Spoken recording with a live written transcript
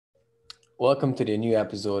Welcome to the new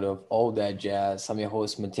episode of All That Jazz. I'm your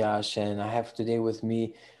host Matthias, and I have today with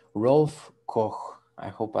me Rolf Koch. I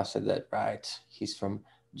hope I said that right. He's from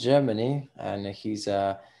Germany, and he's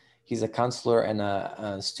a counselor and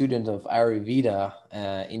a student of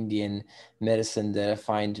Ayurveda, Indian medicine that I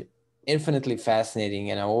find infinitely fascinating,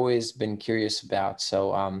 and I've always been curious about.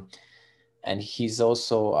 And he's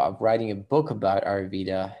also writing a book about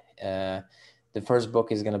Ayurveda. The first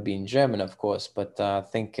book is going to be in German, of course, but I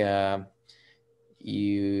think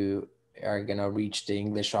you are going to reach the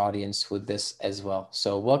English audience with this as well.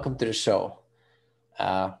 So welcome to the show,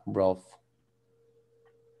 Rolf.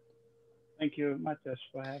 Thank you, Matthias,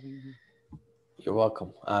 for having me. You're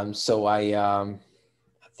welcome. I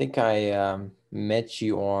think I met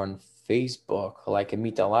you on Facebook. Like I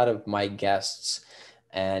meet a lot of my guests,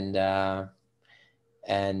 and uh,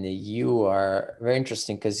 and you are very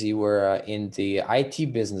interesting because you were in the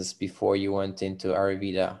IT business before you went into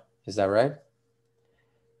Ayurveda. Is that right?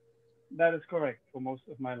 That is correct for most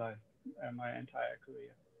of my life, my entire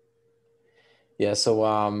career, Yeah. So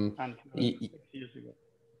until y- 6 years ago.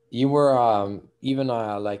 you were even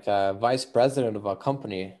like a vice president of a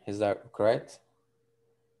company. Is that correct?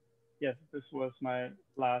 Yes, this was my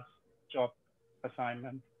last job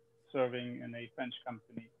assignment, serving in a French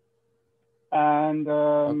company and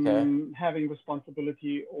Okay. having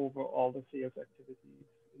responsibility over all the sales activities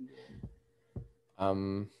in Europe.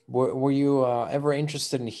 Were you ever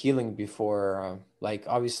interested in healing before? Like,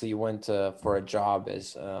 obviously, you went for a job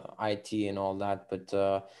as IT and all that, but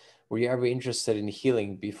were you ever interested in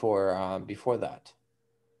healing before that?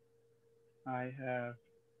 I have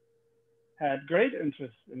had great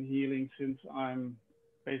interest in healing since I'm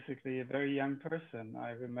basically a very young person.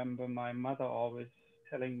 I remember my mother always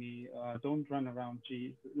telling me, "Don't run around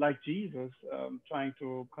like Jesus, trying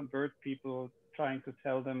to convert people, trying to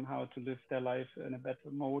tell them how to live their life in a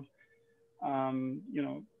better mode. You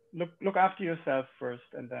know, look after yourself first,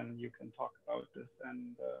 and then you can talk about this."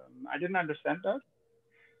 And I didn't understand that.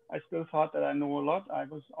 I still thought that I know a lot. I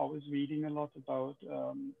was always reading a lot about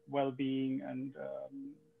well-being and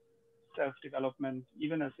self-development.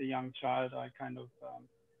 Even as a young child, I kind of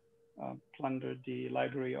plundered the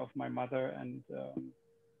library of my mother, and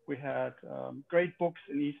we had great books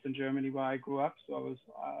in Eastern Germany where I grew up. So I was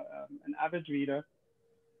an avid reader.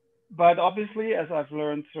 But obviously, as I've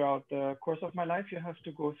learned throughout the course of my life, you have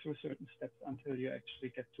to go through certain steps until you actually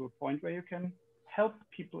get to a point where you can help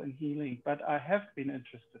people in healing. But I have been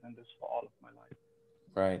interested in this for all of my life.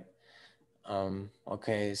 Right.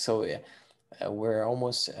 Okay. So we're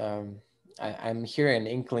almost. I'm hearing an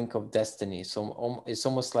inkling of destiny. So it's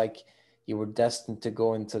almost like you were destined to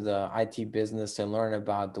go into the IT business and learn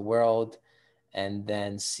about the world, and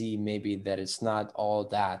then see maybe that it's not all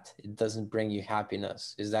that. It doesn't bring you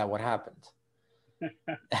happiness. Is that what happened?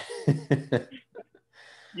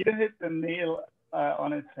 You hit the nail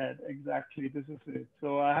on its head. Exactly. This is it.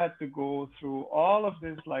 So I had to go through all of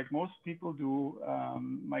this like most people do.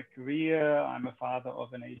 My career, I'm a father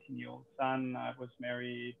of an 18-year-old son. I was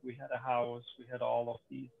married. We had a house. We had all of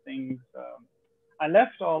these things. I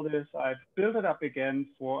left all this. I built it up again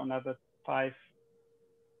for another 5,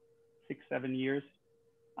 6, 7 years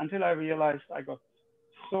until I realized I got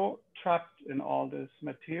so trapped in all this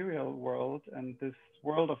material world and this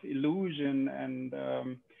world of illusion and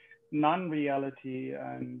non-reality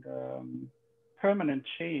and permanent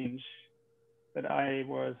change that I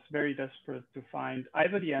was very desperate to find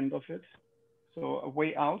either the end of it, so a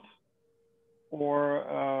way out, or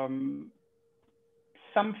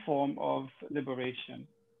some form of liberation.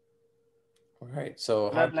 All right. So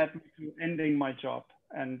So that led me to ending my job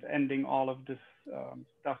and ending all of this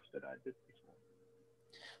stuff that I did before.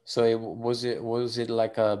 was it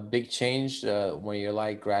like a big change when you're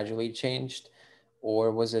like gradually changed,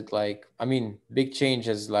 or was it like, I mean, big change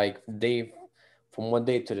is like day from one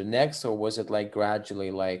day to the next, or was it like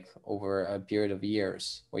gradually, like over a period of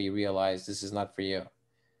years where you realize this is not for you?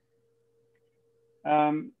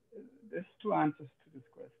 Um, there's two answers to this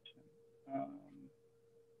question.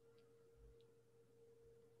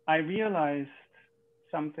 I realized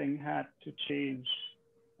something had to change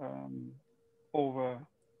um, over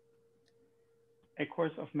a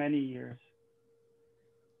course of many years.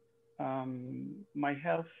 My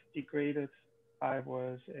health degraded. I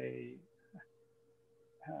was a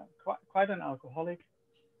quite an alcoholic.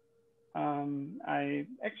 I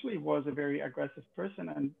actually was a very aggressive person,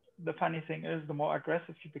 and the funny thing is, the more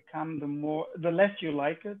aggressive you become, the less you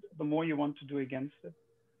like it, the more you want to do against it.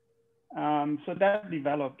 So that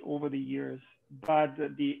developed over the years. But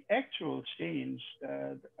the actual change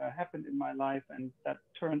that happened in my life and that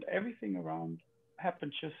turned everything around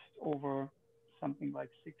happened just over something like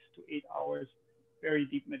 6 to 8 hours, very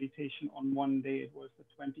deep meditation on one day. It was the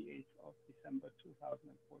 28th of December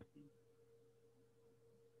 2014.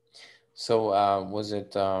 So was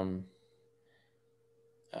it um,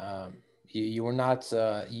 you were not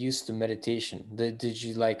used to meditation? Did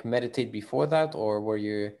you like meditate before that, or were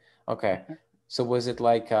you okay? So was it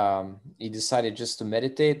like you decided just to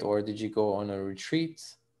meditate, or did you go on a retreat?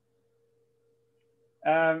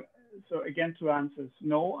 Um, so again, two answers.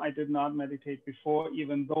 No, I did not meditate before,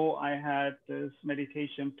 even though I had this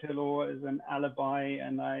meditation pillow as an alibi,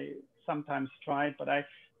 and I sometimes tried, but I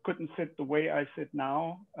couldn't sit the way I sit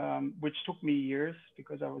now, which took me years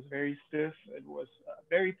because I was very stiff. It was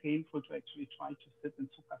very painful to actually try to sit in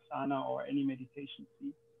sukhasana or any meditation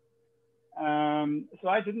seat. So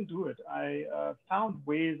I didn't do it. I found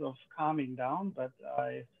ways of calming down, but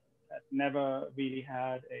I had never really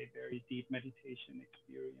had a very deep meditation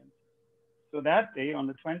experience. So that day on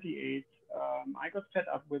the 28th, I got fed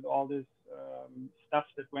up with all this stuff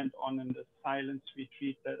that went on in the silence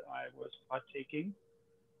retreat that I was partaking.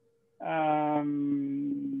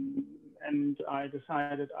 And I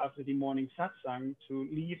decided after the morning satsang to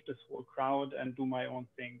leave this whole crowd and do my own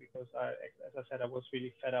thing because as I said, I was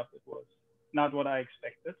really fed up. It was not what I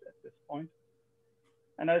expected at this point.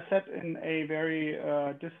 And I sat in a very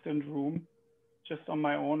distant room, just on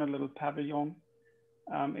my own, a little pavilion,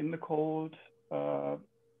 in the cold,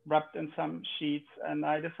 wrapped in some sheets. And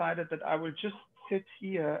I decided that I would just sit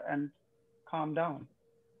here and calm down.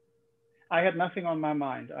 I had nothing on my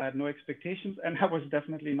mind. I had no expectations, and I was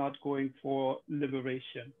definitely not going for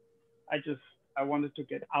liberation. I wanted to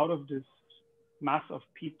get out of this mass of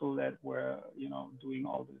people that were, doing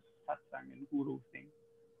all this satsang and guru thing.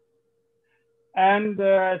 And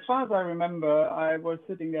as far as I remember, I was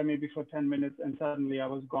sitting there maybe for 10 minutes and suddenly I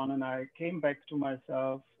was gone and I came back to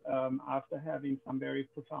myself after having some very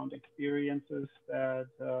profound experiences that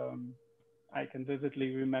I can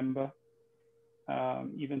vividly remember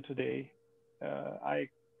even today. I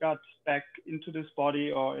got back into this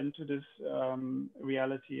body or into this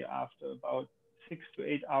reality after about 6 to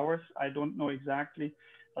 8 hours. I don't know exactly.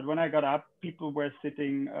 But when I got up, people were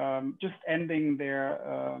sitting, just ending their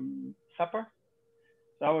supper.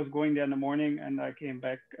 So I was going there in the morning and I came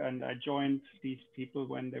back and I joined these people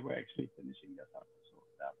when they were actually finishing their supper. So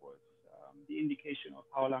that was the indication of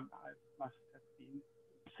how long I must have been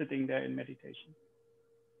sitting there in meditation.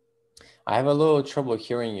 I have a little trouble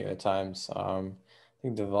hearing you at times. I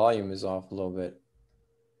think the volume is off a little bit.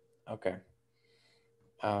 Okay.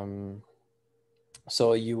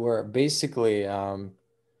 So you were basically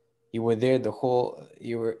you were there the whole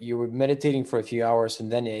you were meditating for a few hours,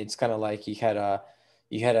 and then it's kind of like you had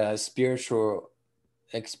a spiritual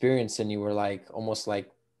experience, and you were like almost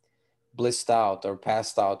like blissed out or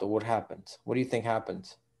passed out, or what happened? What do you think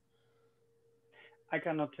happened? I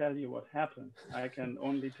cannot tell you what happened. I can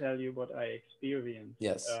only tell you what I experienced.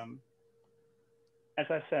 Yes. As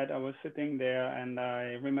I said, I was sitting there and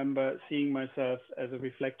I remember seeing myself as a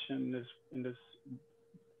reflection in this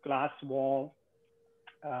glass wall.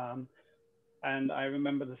 And I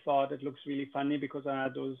remember the thought, it looks really funny because I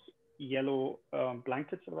had those yellow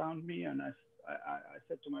blankets around me. And I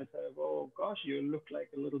said to myself, oh gosh, you look like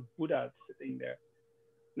a little Buddha sitting there.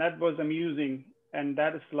 And that was amusing. And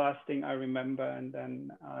that is the last thing I remember. And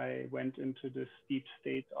then I went into this deep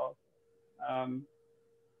state of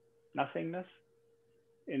nothingness,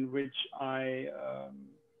 in which I'm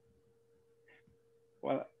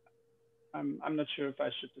not sure if I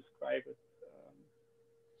should describe it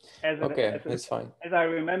It's fine. as I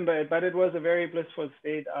remember it, but it was a very blissful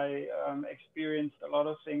state. I experienced a lot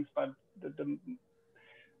of things, but the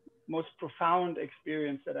most profound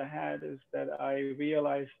experience that I had is that I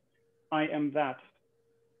realized I am that.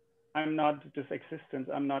 I'm not this existence.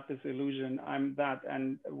 I'm not this illusion. I'm that.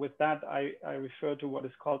 And with that, I refer to what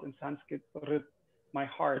is called in Sanskrit, my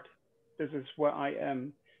heart. This is where I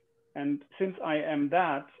am. And since I am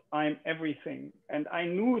that, I'm everything. And I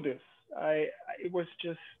knew this.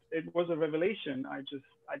 It was a revelation.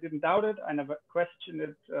 I didn't doubt it. I never questioned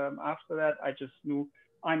it after that. I just knew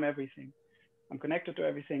I'm everything. I'm connected to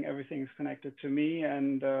everything. Everything is connected to me.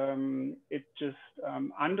 And it just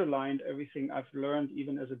underlined everything I've learned,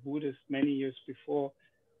 even as a Buddhist many years before,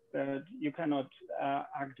 that you cannot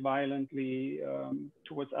act violently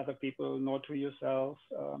towards other people, nor to yourself,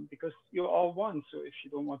 because you're all one. So if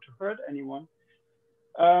you don't want to hurt anyone,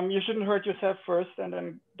 you shouldn't hurt yourself first, and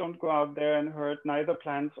then don't go out there and hurt neither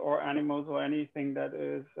plants or animals or anything that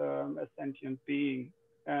is a sentient being.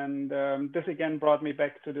 And this again brought me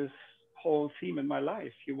back to this whole theme in my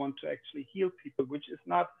life. You want to actually heal people, which is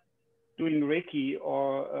not doing Reiki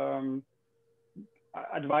or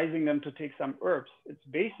advising them to take some herbs. It's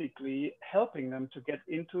basically helping them to get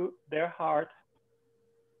into their heart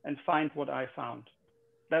and find what I found.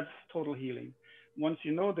 That's total healing. Once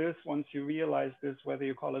you know this, once you realize this, whether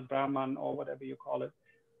you call it Brahman or whatever you call it,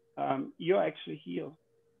 you're actually healed.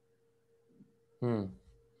 Hmm.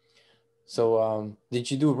 So, did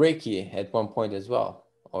you do Reiki at one point as well,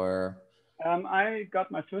 or? I got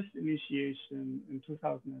my first initiation in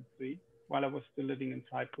 2003 while I was still living in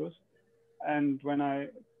Cyprus. And when I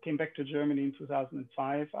came back to Germany in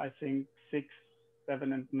 2005, I think six,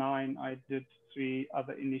 seven, and nine, I did three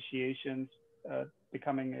other initiations,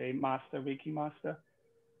 becoming a master, Reiki master.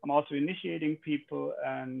 I'm also initiating people,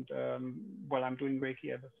 and well, I'm doing Reiki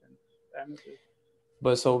ever since. And it is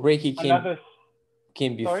But so Reiki another,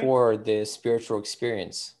 came sorry? before the spiritual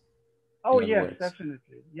experience, Oh, in other yes, words.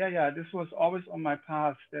 definitely. Yeah, yeah. This was always on my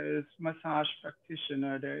path. There is massage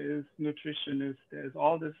practitioner, there is nutritionist, there's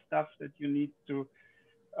all this stuff that you need to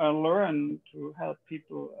learn to help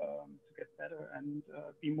people to get better and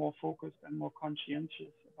be more focused and more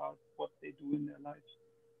conscientious about what they do in their lives.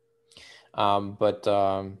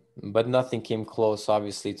 But nothing came close,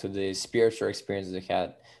 obviously, to the spiritual experience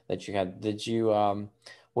that you had. Did you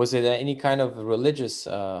was it any kind of religious?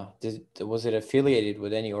 Was it affiliated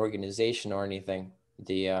with any organization or anything?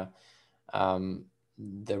 Um,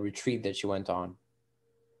 the retreat that you went on.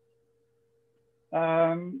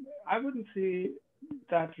 I wouldn't say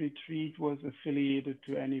that retreat was affiliated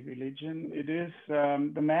to any religion. It is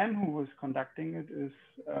the man who was conducting it is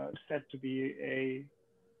said to be a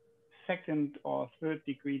second or third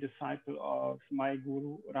degree disciple of my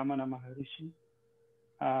guru Ramana Maharshi,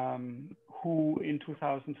 who in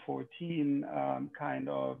 2014 kind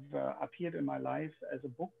of appeared in my life as a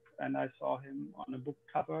book, and I saw him on a book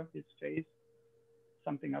cover, his face,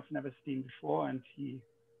 something I've never seen before, and he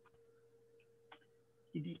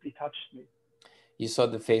deeply touched me. You saw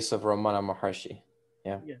the face of Ramana Maharshi.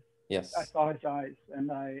 Yeah. Yes, I Yes. saw his eyes,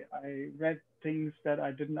 and I read things that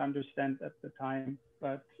I didn't understand at the time,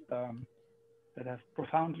 but that have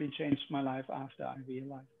profoundly changed my life after I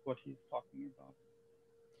realized what he's talking about.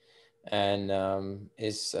 And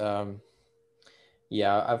is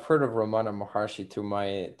yeah, I've heard of Ramana Maharshi through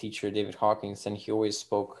my teacher David Hawkins, and he always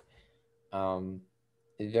spoke um,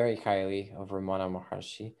 very highly of Ramana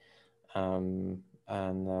Maharshi,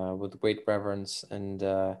 and with great reverence. And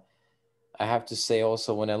I have to say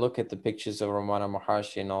also, when I look at the pictures of Ramana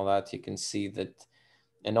Maharshi and all that, you can see that,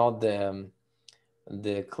 and all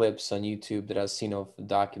the clips on YouTube that I've seen of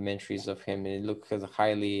documentaries of him, it looks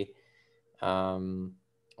highly, um,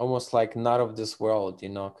 almost like not of this world,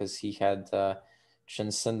 because he had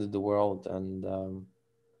transcended the world, and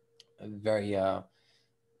very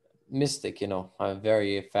mystic, a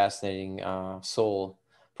very fascinating soul,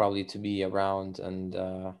 probably to be around. And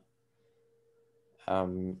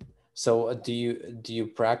um, so, do you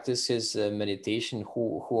practice his meditation?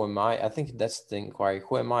 Who am I? I think that's the inquiry.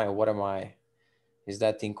 Who am I? What am I? Is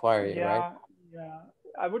that the inquiry, right? Yeah, yeah.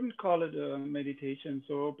 I wouldn't call it a meditation.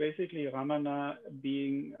 So basically, Ramana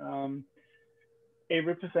being a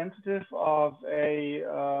representative of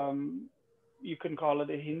you can call it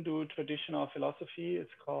a Hindu tradition or philosophy.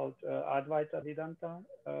 It's called Advaita Vedanta.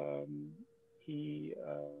 He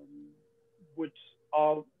would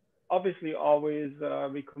all, obviously always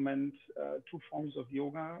recommend two forms of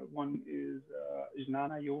yoga. One is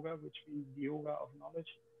Jnana Yoga, which means the yoga of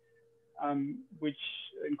knowledge, which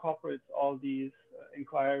incorporates all these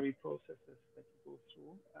inquiry processes that you go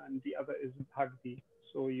through. And the other is Bhakti.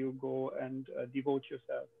 So you go and devote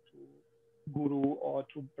yourself to Guru or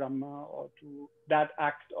to Brahma or to that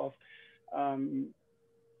act of um,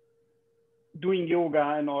 doing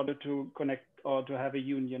yoga in order to connect or to have a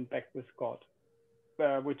union back with God,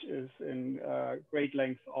 which is in great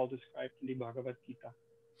length all described in the Bhagavad Gita.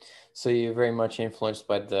 So you're very much influenced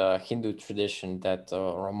by the Hindu tradition that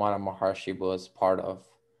Ramana Maharshi was part of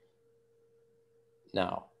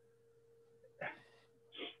now.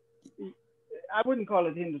 I wouldn't call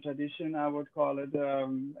it Hindu tradition. I would call it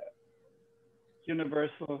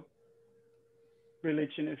universal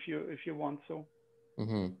religion, if you want so.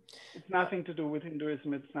 Mm-hmm. It's nothing to do with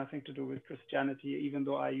Hinduism. It's nothing to do with Christianity. Even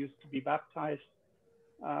though I used to be baptized,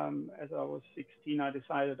 as I was 16, I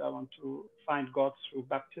decided I want to find God through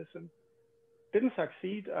baptism. Didn't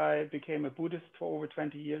succeed. I became a Buddhist for over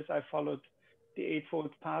 20 years. I followed the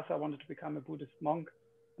Eightfold Path. I wanted to become a Buddhist monk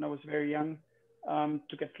when I was very young,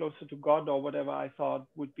 to get closer to God or whatever I thought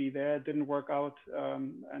would be there. It didn't work out.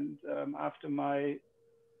 And after my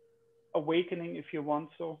awakening, if you want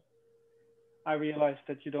so, I realized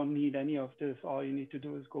that you don't need any of this. All you need to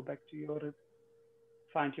do is go back to your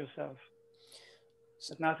find yourself. It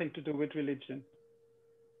has nothing to do with religion.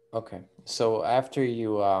 Okay. So after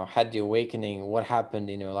you had the awakening, what happened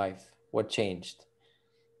in your life? What changed?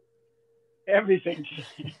 Everything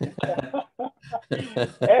changed.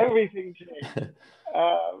 Everything changed.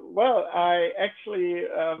 Well, I actually,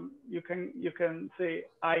 you can say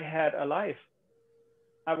I had a life.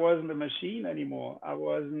 I wasn't a machine anymore. I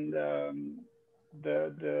wasn't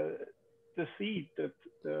the the the seed,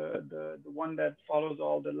 the one that follows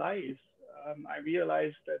all the lies. I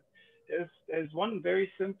realized that there's one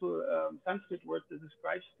very simple Sanskrit word that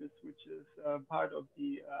describes this, which is part of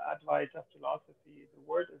the Advaita philosophy. The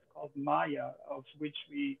word is called Maya, of which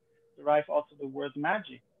we derive also the word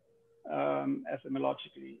magic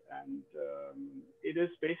etymologically, and it is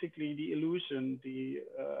basically the illusion, the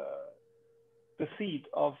seed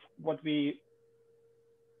of what we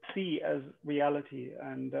see as reality.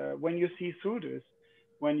 And when you see through this,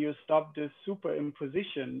 when you stop this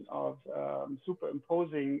superimposition of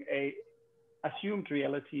superimposing a assumed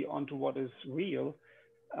reality onto what is real,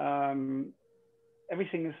 um,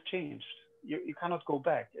 everything is changed. You cannot go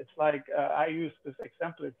back. It's like I use this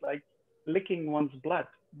example. It's like licking one's blood.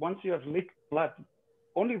 Once you have licked blood,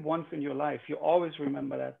 only once in your life, you always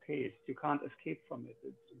remember that taste. You can't escape from it.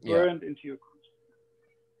 It's Yeah. burned into your consciousness.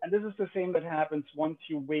 And this is the same that happens once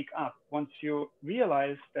you wake up, once you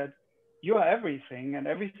realize that you are everything and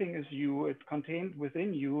everything is you. It's contained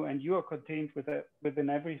within you and you are contained within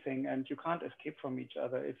everything and you can't escape from each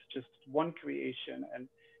other. It's just one creation. And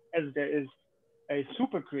as there is a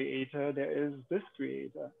super creator, there is this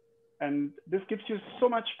creator. And this gives you so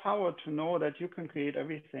much power to know that you can create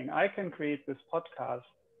everything. I can create this podcast.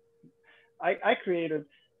 I created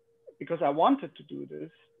because I wanted to do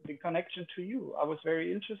this, the connection to you. I was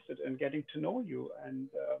very interested in getting to know you. And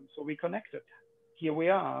so we connected. Here we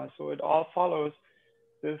are. So it all follows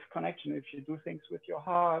this connection. If you do things with your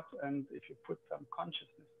heart and if you put some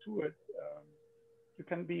consciousness to it, you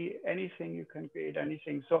can be anything, you can create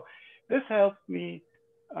anything. So this helped me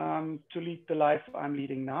to lead the life I'm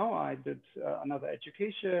leading now. I did another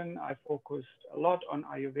education. I focused a lot on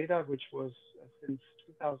Ayurveda, which was since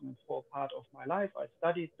 2004 part of my life. I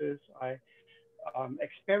studied this. I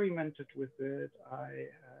experimented with it. I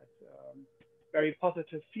had very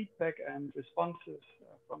positive feedback and responses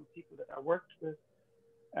from people that I worked with.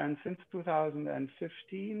 And since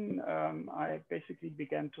 2015, I basically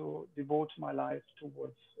began to devote my life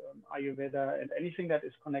towards Ayurveda and anything that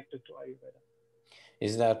is connected to Ayurveda.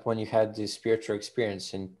 Is that when you had the spiritual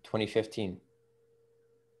experience in 2015?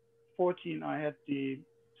 14, I had the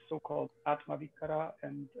so-called Atma Vikara,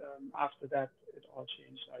 and after that, it all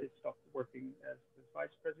changed. I stopped working as the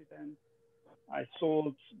vice president. I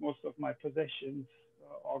sold most of my possessions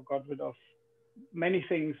or got rid of many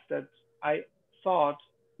things that I thought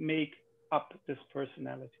make up this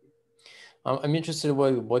personality. I'm interested in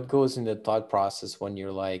what goes in the thought process when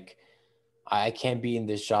you're like, I can't be in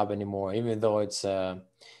this job anymore, even though it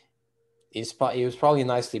was probably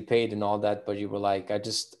nicely paid and all that, but you were like, I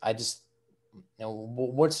just,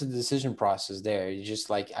 what's the decision process there? You just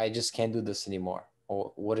like, I just can't do this anymore,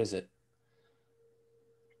 or what is it?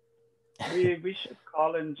 We should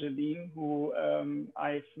call in Jeline, who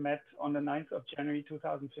I've met on the 9th of January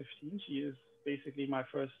 2015. She is basically my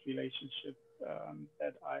first relationship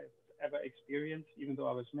that I've ever experienced. Even though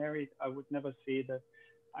I was married, I would never say that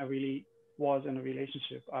I really was in a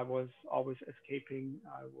relationship. I was always escaping.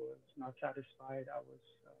 I was not satisfied. I was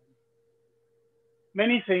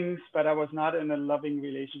many things, but I was not in a loving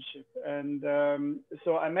relationship. And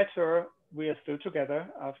so I met her. We are still together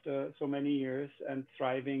after so many years and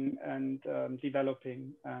thriving and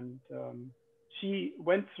developing. And she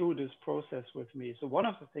went through this process with me. So one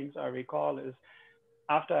of the things I recall is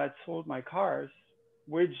after I'd sold my cars,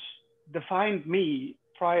 which defined me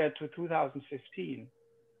prior to 2015.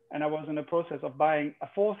 And I was in the process of buying a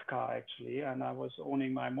fourth car actually, and I was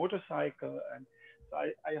owning my motorcycle, and so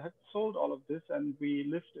I had sold all of this, and we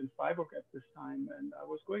lived in Freiburg at this time, and I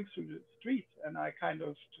was going through the street, and I kind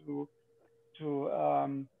of to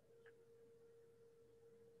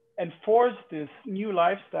enforce this new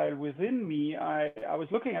lifestyle within me. I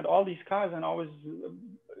was looking at all these cars, and I was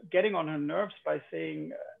getting on her nerves by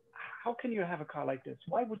saying, how can you have a car like this?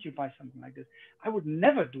 Why would you buy something like this? I would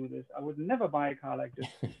never do this. I would never buy a car like this.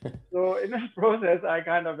 So in this process, I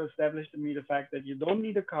kind of established in me the fact that you don't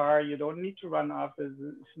need a car, you don't need to run after.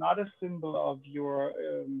 It's not a symbol of your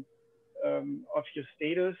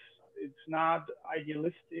status. It's not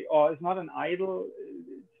idealistic, or it's not an idol.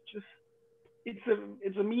 It's just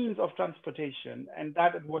it's a means of transportation, and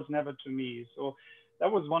that it was never to me. So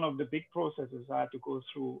that was one of the big processes I had to go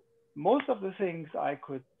through. Most of the things I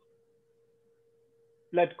could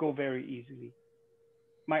let go very easily.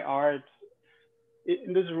 My art,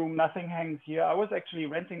 in this room, nothing hangs here. I was actually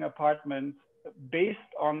renting apartments based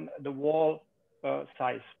on the wall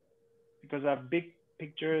size because I have big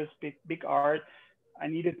pictures, big art. I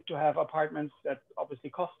needed to have apartments that obviously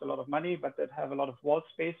cost a lot of money, but that have a lot of wall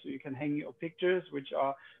space so you can hang your pictures, which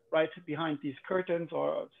are right behind these curtains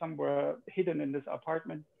or somewhere hidden in this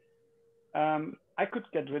apartment. I could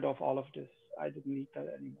get rid of all of this. I didn't need that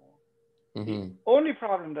anymore. The Mm-hmm. only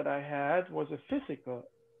problem that I had was a physical.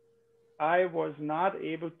 I was not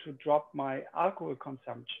able to drop my alcohol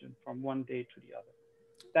consumption from one day to the other.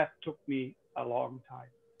 That took me a long time.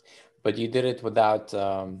 But you did it without,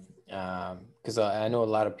 because I know a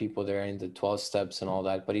lot of people they're in the 12 steps and all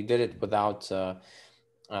that, but you did it without,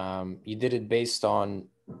 you did it based on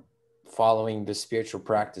following the spiritual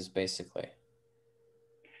practice, basically.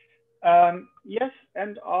 Yes,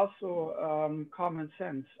 and also common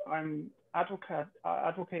sense. I'm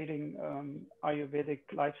advocating Ayurvedic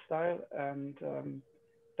lifestyle, and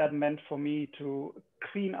that meant for me to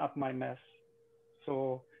clean up my mess.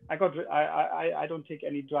 So I don't take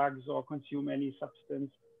any drugs or consume any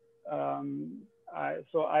substance.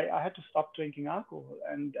 I had to stop drinking alcohol,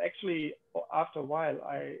 and actually after a while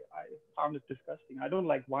I found it disgusting. I don't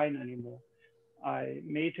like wine anymore. I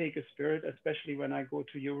may take a spirit, especially when I go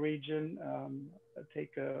to your region. I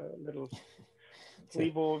take a little to,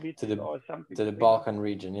 Slivovitz to the or something to the sweeter. Balkan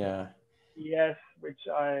region, yeah. Yes, which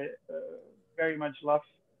I very much love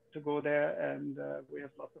to go there, and we have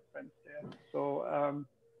lots of friends there. So,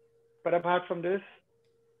 but apart from this,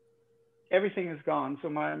 everything is gone. So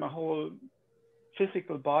my whole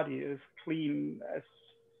physical body is clean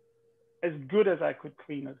as good as I could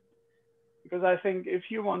clean it. Because I think if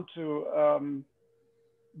you want to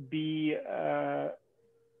be a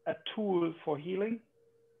tool for healing,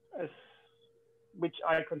 as which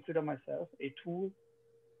I consider myself a tool,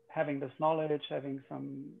 having this knowledge, having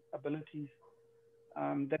some abilities,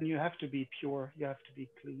 then you have to be pure. You have to be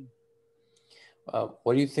clean.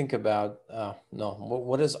 What do you think about, no,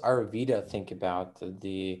 what does Ayurveda think about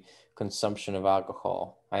the consumption of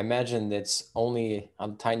alcohol? I imagine it's only a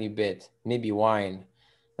tiny bit, maybe wine.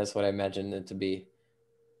 That's what I imagine it to be.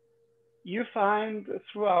 You find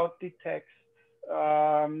throughout the text,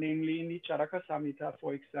 namely in the Charaka Samhita,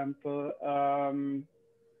 for example,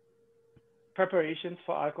 preparations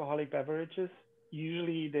for alcoholic beverages.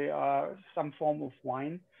 Usually they are some form of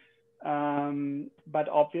wine, but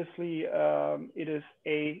obviously it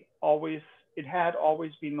had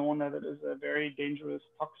always been known that it is a very dangerous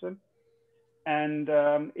toxin, and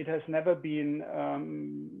it has never been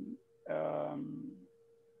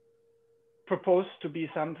proposed to be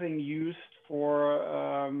something used for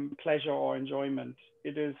pleasure or enjoyment.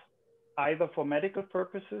 It is either for medical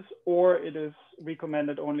purposes or it is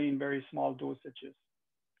recommended only in very small dosages.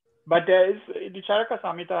 But the Charaka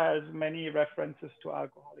Samhita has many references to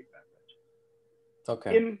alcoholic beverages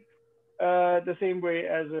Okay. in the same way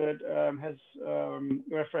as it has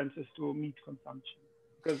references to meat consumption.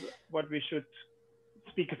 Because what we should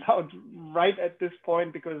speak about right at this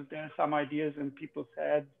point, because there are some ideas in people's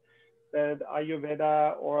heads that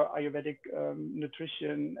Ayurveda or Ayurvedic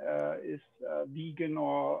nutrition is vegan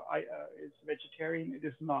or is vegetarian. It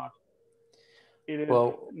is not. It is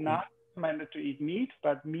Well, not recommended to eat meat,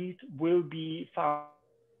 but meat will be found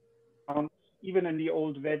even in the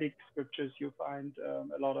old Vedic scriptures. You find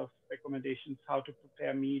a lot of recommendations how to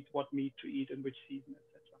prepare meat, what meat to eat in which season,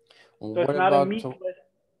 etc. So what it's not a about meatless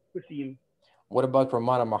cuisine. what about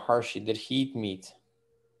Ramana Maharshi? Did he eat meat?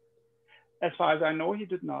 As far as I know, he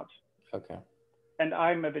did not. Okay. And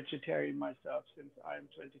I'm a vegetarian myself since I'm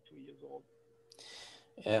 22 years old.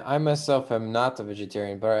 I myself am not a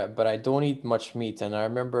vegetarian, but I don't eat much meat, and I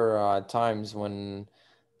remember times when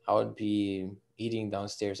I would be eating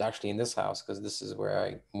downstairs, actually in this house, because this is where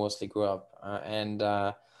I mostly grew up, and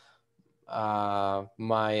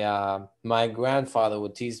my grandfather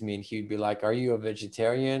would tease me, and he'd be like, "Are you a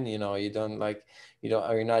vegetarian? You know, you don't like, you don't,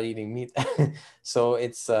 are you not eating meat?" So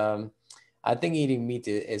it's I think eating meat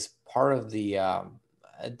is part of the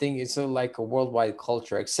I think it's like a worldwide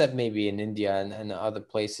culture, except maybe in India and other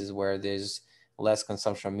places where there's less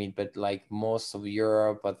consumption of meat, but like most of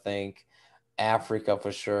Europe, I think Africa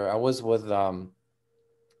for sure. I was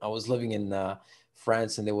living in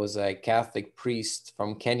France, and there was a Catholic priest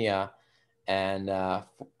from Kenya, and I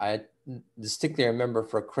distinctly remember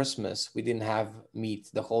for Christmas we didn't have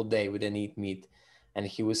meat the whole day. We didn't eat meat, and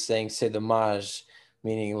he was saying "c'est dommage,"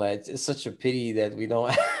 meaning like it's such a pity that we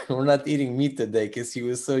don't we're not eating meat today, because he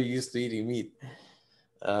was so used to eating meat.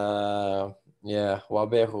 Uh, yeah,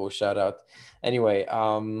 Wabehu, shout out. Anyway,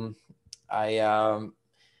 I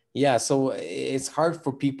yeah, so it's hard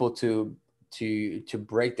for people to to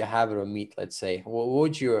break the habit of meat, let's say, what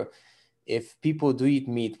would you, if people do eat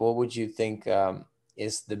meat, what would you think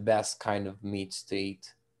is the best kind of meats to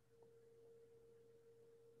eat?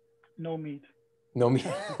 No meat. No meat.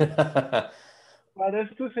 Well, there's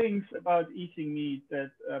two things about eating meat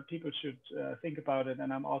that people should think about it,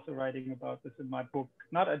 and I'm also writing about this in my book,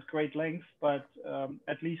 not at great length, but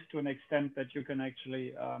at least to an extent that you can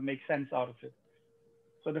actually make sense out of it.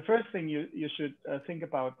 So the first thing you should think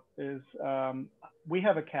about is we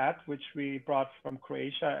have a cat which we brought from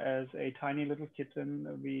Croatia as a tiny little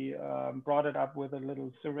kitten. We brought it up with a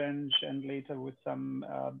little syringe and later with some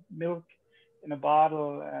milk in a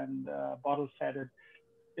bottle and bottle fed it.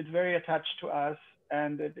 It's very attached to us,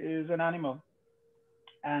 and it is an animal.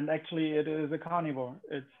 And actually, it is a carnivore.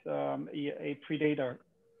 It's a predator.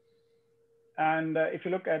 And if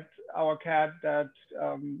you look at our cat that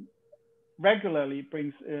regularly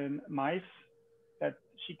brings in mice that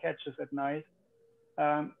she catches at night,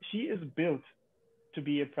 she is built to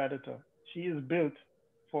be a predator. She is built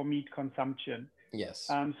for meat consumption. Yes.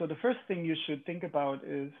 So the first thing you should think about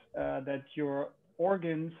is that your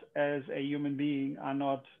organs as a human being are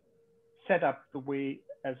not set up the way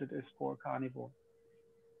as it is for a carnivore.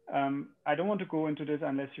 I don't want to go into this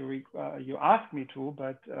unless you ask me to,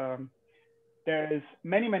 but there is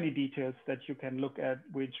many details that you can look at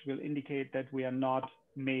which will indicate that we are not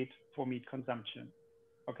made for meat consumption.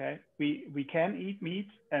 Okay, we can eat meat,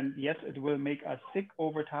 and yes, it will make us sick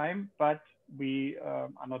over time, but we are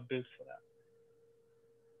not built for that.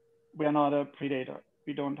 We are not a predator.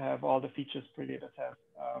 We don't have all the features predators have.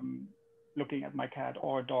 Looking at my cat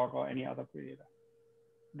or dog or any other predator.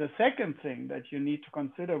 The second thing that you need to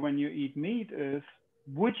consider when you eat meat is,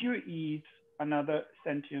 would you eat another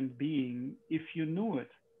sentient being if you knew it,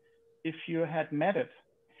 if you had met it,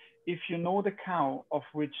 if you know the cow of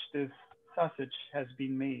which this sausage has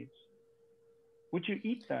been made? Would you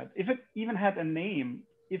eat that? If it even had a name,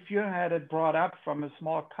 if you had it brought up from a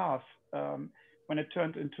small calf when it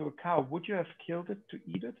turned into a cow, would you have killed it to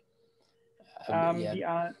eat it? Yeah.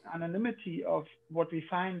 The anonymity of what we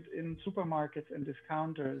find in supermarkets and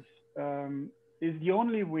discounters is the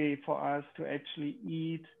only way for us to actually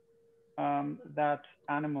eat that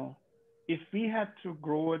animal. If we had to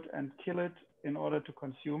grow it and kill it in order to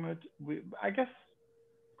consume it, I guess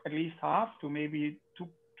at least half to maybe two,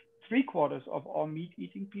 three quarters of all meat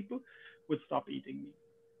eating people would stop eating meat.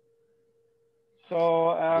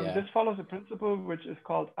 So Yeah. this follows a principle which is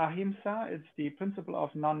called ahimsa. It's the principle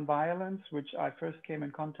of non-violence, which I first came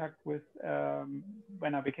in contact with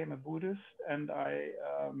when I became a Buddhist, and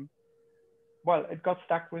well, it got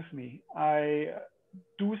stuck with me. I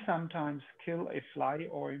do sometimes kill a fly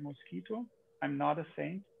or a mosquito. I'm not a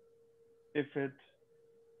saint. If it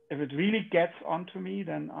really gets onto me,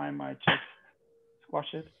 then I might just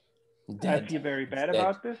squash it. I Dead. feel very It's bad dead.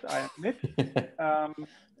 about this, I admit.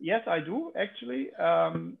 Yes, I do actually.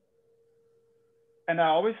 And I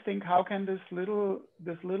always think, how can this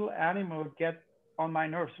little animal get on my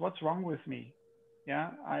nerves? What's wrong with me?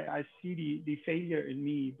 Yeah, I see the failure in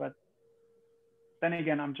me, but then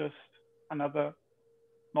again, I'm just another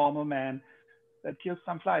normal man that kills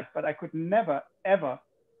some flies. But I could never ever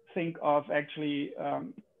think of actually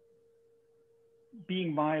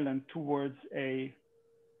being violent towards a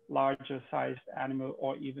larger sized animal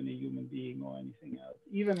or even a human being or anything else.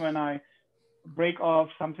 Even when I break off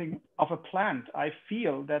something of a plant, I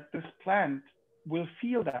feel that this plant will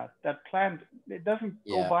feel that plant, it doesn't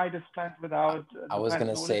go Yeah. by this plant without I the was plant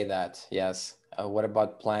gonna say noticing. that. Yes. What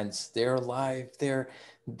about plants? They're alive.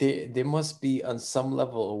 They must be on some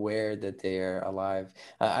level aware that they're alive.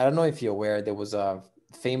 I don't know if you're aware. There was a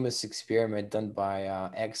famous experiment done by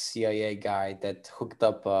ex-CIA guy that hooked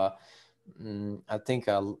up, I think,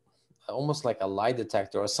 almost like a lie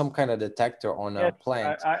detector or some kind of detector on a Yes,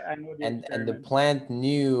 plant, I know the and the experiment. plant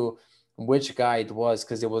knew which guy it was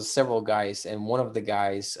because there was several guys, and one of the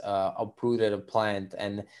guys uprooted a plant,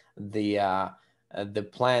 and the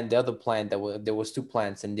other plant, there was two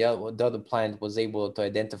plants, and the other plant was able to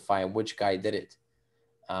identify which guy did it.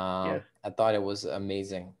 Yes. I thought it was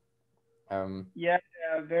amazing. Yeah,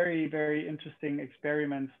 very, very interesting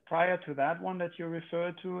experiments prior to that one that you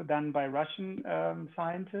referred to, done by Russian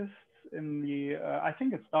scientists in the, I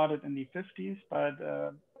think it started in the 50s,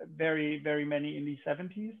 but very, very many in the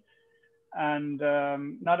 70s. And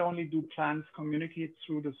not only do plants communicate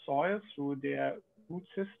through the soil, through their root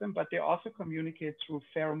system, but they also communicate through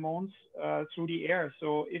pheromones through the air.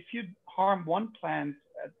 So if you harm one plant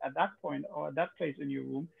at that point or at that place in your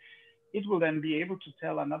room, it will then be able to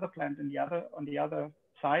tell another plant in the other on the other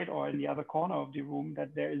side or in the other corner of the room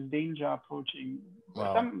that there is danger approaching.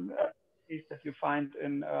 Wow. Some case that you find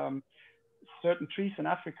in certain trees in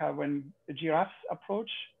Africa, when the giraffes approach,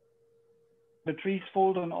 the trees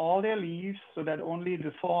fold on all their leaves so that only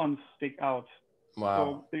the thorns stick out. Wow.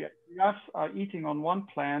 So the giraffes are eating on one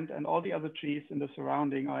plant, and all the other trees in the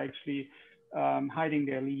surrounding are actually hiding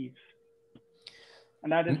their leaves.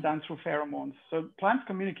 And that is done through pheromones. So plants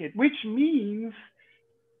communicate, which means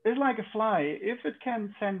it's like a fly. If it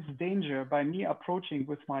can sense danger by me approaching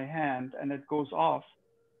with my hand and it goes off,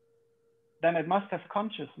 then it must have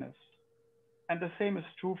consciousness. And the same is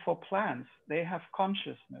true for plants. They have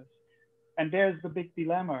consciousness. And there's the big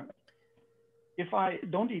dilemma. If I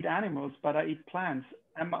don't eat animals, but I eat plants,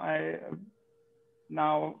 am I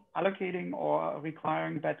now allocating or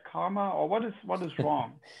requiring bad karma, or what is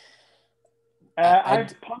wrong?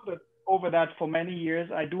 I've pondered over that for many years.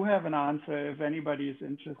 I do have an answer if anybody is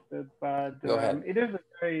interested, but Go ahead. it is a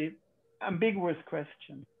very ambiguous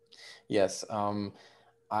question. Yes.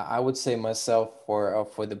 I would say myself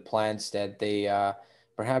for the plants that they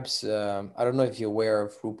perhaps I don't know if you're aware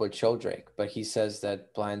of Rupert Sheldrake, but he says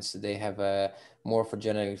that plants they have a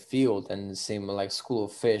morphogenetic field and the same like school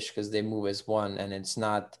of fish because they move as one, and it's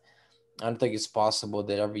not. I don't think it's possible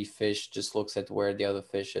that every fish just looks at where the other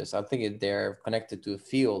fish is. I think they're connected to a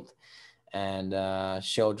field, and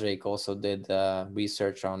Sheldrake also did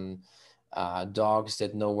research on dogs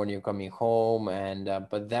that know when you're coming home, and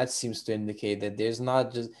but that seems to indicate that there's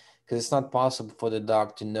not just because it's not possible for the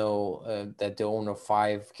dog to know that the owner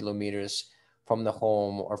 5 kilometers from the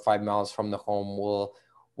home or 5 miles from the home will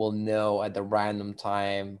know at the random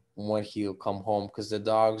time when he'll come home because the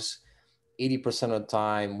dogs 80% of the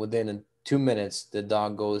time within 2 minutes the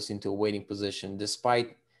dog goes into a waiting position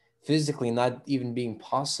despite physically not even being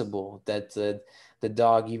possible that the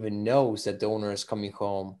dog even knows that the owner is coming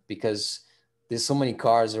home because there's so many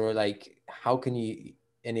cars that were like how can you,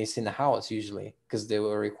 and it's in the house usually because they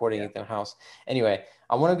were recording it in the house. Anyway,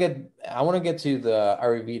 I want to get to the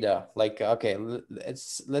Ayurveda. Like okay,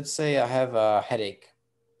 let's say I have a headache.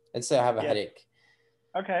 Let's say I have a Yes. headache.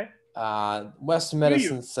 Okay. Western Do you?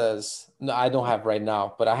 medicine says no, I don't have right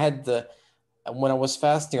now, but I had the when I was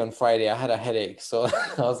fasting on Friday, I had a headache, so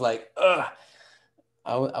I was like, ugh.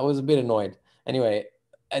 I was a bit annoyed. Anyway,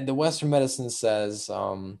 and the Western medicine says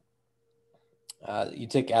you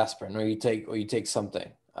take aspirin or you take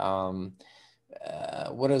something.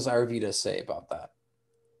 What does Ayurveda say about that?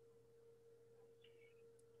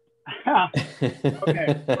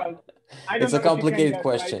 Okay. Well, I don't It's a know if you can complicated get right.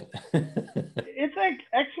 question. It's like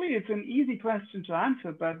actually it's an easy question to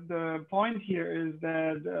answer, but the point here is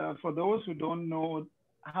that for those who don't know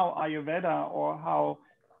how Ayurveda or how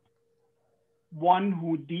one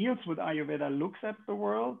who deals with Ayurveda looks at the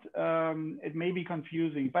world, it may be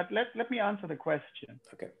confusing. But let me answer the question.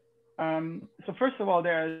 Okay. So first of all,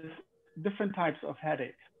 there's different types of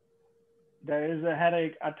headache. There is a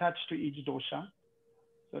headache attached to each dosha.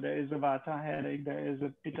 So there is a Vata headache, there is a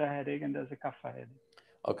Pitta headache, and there's a Kapha headache.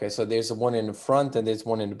 Okay, so there's one in the front, and there's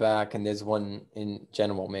one in the back, and there's one in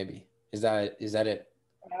general. Maybe is that it?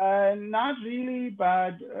 Not really,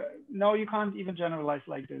 but no, you can't even generalize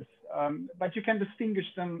like this. But you can distinguish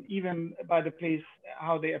them even by the place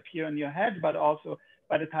how they appear in your head, but also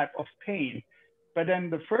by the type of pain. But then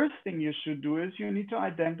the first thing you should do is you need to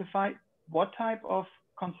identify what type of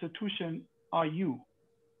constitution are you.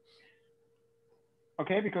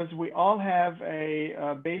 Okay, because we all have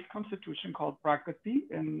a base constitution called Prakriti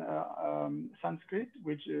in Sanskrit,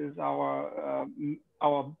 which is our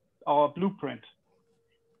blueprint.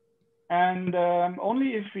 And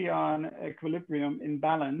only if we are in equilibrium, in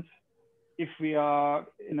balance, if we are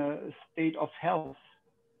in a state of health,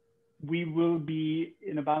 we will be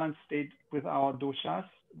in a balanced state with our doshas,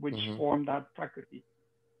 which form that Prakriti.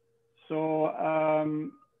 So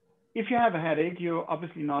if you have a headache, you're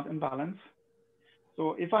obviously not in balance.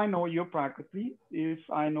 So if I know your Prakriti, if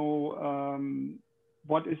I know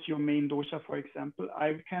what is your main dosha, for example,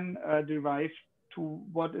 I can derive to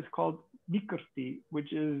what is called Vikrti,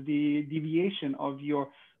 which is the deviation of your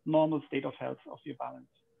normal state of health, of your balance.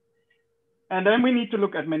 And then we need to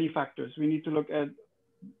look at many factors. We need to look at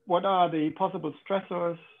what are the possible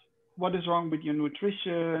stressors, what is wrong with your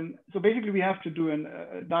nutrition. So basically we have to do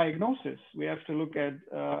a diagnosis. We have to look at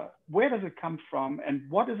where does it come from and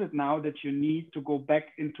what is it now that you need to go back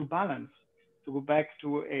into balance, to go back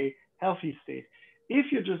to a healthy state.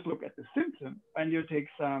 If you just look at the symptom and you take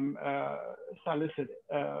some salicylic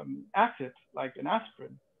acid, like an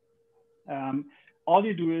aspirin, all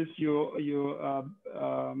you do is you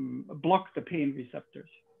block the pain receptors.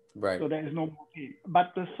 Right. So there is no more pain.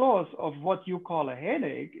 But the source of what you call a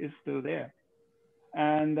headache is still there.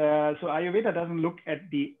 And so Ayurveda doesn't look at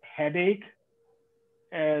the headache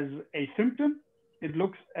as a symptom. It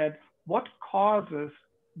looks at what causes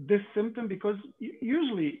this symptom, because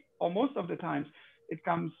usually, or most of the times, it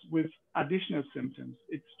comes with additional symptoms.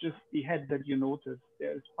 It's just the head that you notice.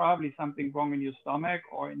 There's probably something wrong in your stomach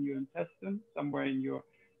or in your intestine, somewhere in your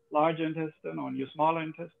larger intestine or in your smaller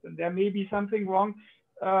intestine. There may be something wrong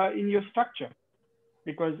in your structure,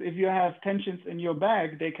 because if you have tensions in your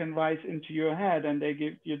back, they can rise into your head and they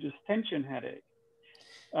give you this tension headache.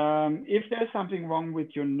 If there's something wrong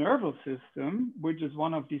with your nervous system, which is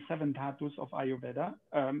one of the seven dhatus of Ayurveda,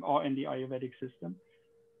 or in the Ayurvedic system,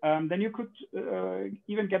 then you could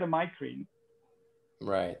even get a migraine.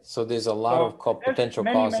 Right. So there's a lot So of there's potential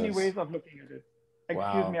many causes. ways of looking at it.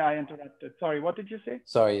 Excuse me, Wow. I interrupted. Sorry, what did you say?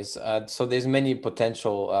 Sorry. So there's many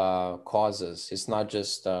potential causes. It's not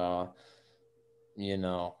just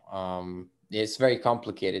it's very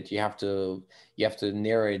complicated. You have to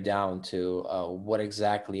narrow it down to what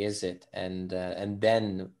exactly is it, and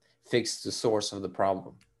then fix the source of the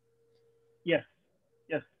problem. Yes,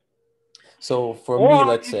 yes. So for me, Or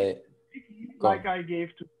let's if you say, like go. I gave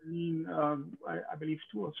to Celine, I believe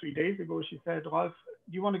 2 or 3 days ago, she said, Rolf,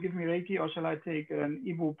 do you want to give me Reiki or shall I take an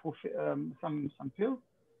ibuprofen, some pills?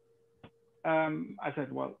 I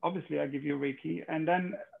said, well, obviously I give you Reiki. And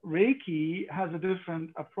then Reiki has a different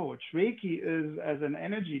approach. Reiki is as an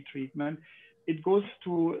energy treatment. It goes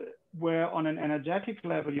to where on an energetic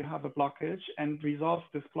level you have a blockage and resolves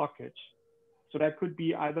this blockage. So that could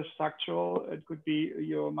be either structural, it could be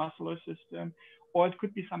your muscular system, or it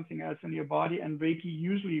could be something else in your body. And Reiki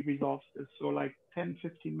usually resolves this. So like 10,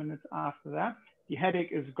 15 minutes after that, the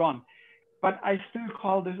headache is gone. But I still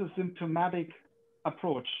call this a symptomatic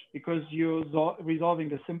approach, because you're resolving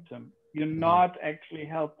the symptom. You're Mhm. not actually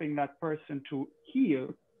helping that person to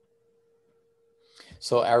heal.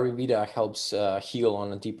 So Ayurveda helps heal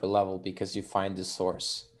on a deeper level because you find the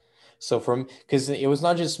source. So because it was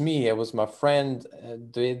not just me, it was my friend.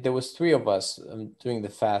 There was three of us doing the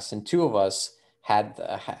fast, and two of us had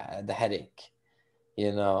the headache.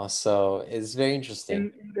 So it's very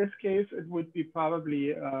interesting. In this case, it would be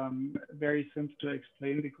probably very simple to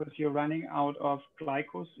explain, because you're running out of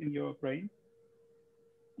glucose in your brain.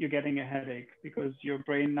 You're getting a headache because your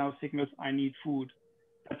brain now signals, I need food.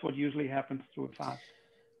 That's what usually happens through a fast.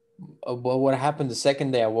 Well, what happened the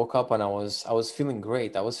second day? I woke up and I was feeling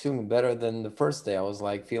great. I was feeling better than the first day. I was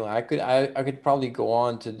like feeling I could probably go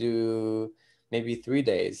on to do maybe 3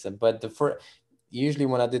 days, but the first usually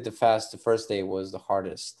when I did the fast, the first day was the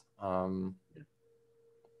hardest.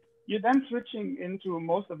 You're then switching into,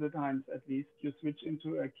 most of the times at least, you switch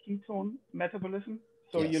into a ketone metabolism.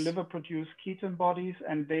 So your Yes. liver produce ketone bodies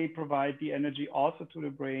and they provide the energy also to the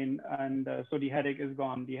brain. And so the headache is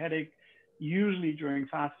gone. The headache usually during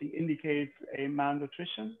fasting indicates a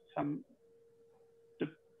malnutrition, some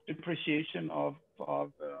depreciation of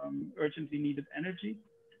urgently needed energy.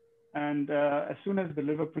 And as soon as the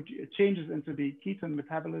liver changes into the ketone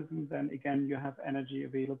metabolism, then again, you have energy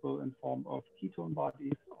available in form of ketone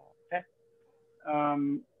bodies or fat,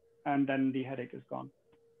 and then the headache is gone.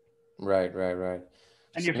 Right, right, right.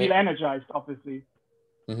 And So you feel energized, obviously.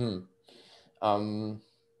 mm-hmm. um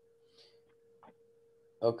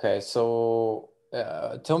Okay, so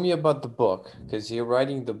tell me about the book, because you're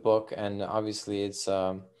writing the book, and obviously it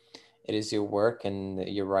is your work, and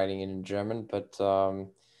you're writing it in German. But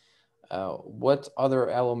what other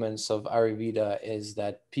elements of Ayurveda is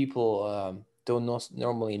that people don't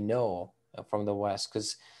normally know from the West?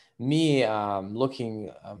 Because me,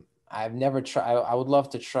 looking, I've never tried. I would love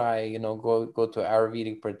to try. Go to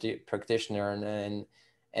Ayurvedic practitioner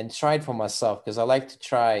and try it for myself, because I like to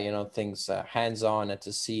try things hands on, and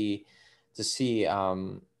to see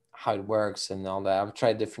how it works and all that. I've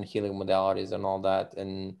tried different healing modalities and all that,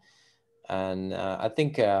 and I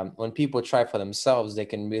think when people try for themselves, they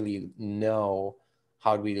can really know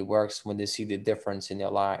how it really works when they see the difference in their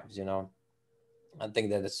lives. I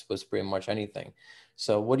think that this was pretty much anything.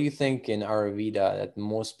 So what do you think in Ayurveda that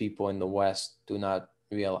most people in the West do not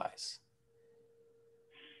realize?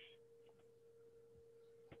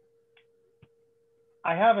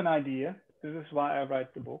 I have an idea. This is why I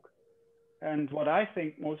write the book. And what I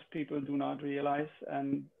think most people do not realize,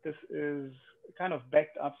 and this is kind of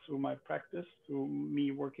backed up through my practice, through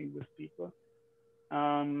me working with people.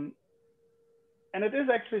 Um, and it is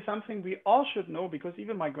actually something we all should know, because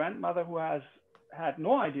even my grandmother, who has had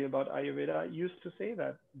no idea about Ayurveda, used to say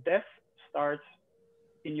that death starts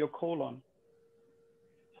in your colon.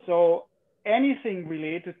 So anything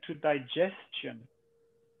related to digestion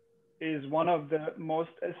is one of the most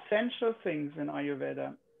essential things in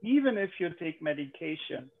Ayurveda. Even if you take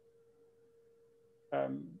medication,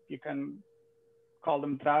 you can call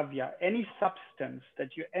them dravya, any substance that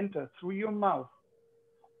you enter through your mouth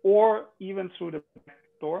or even through the back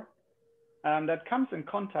door, that comes in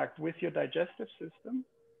contact with your digestive system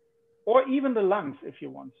or even the lungs if you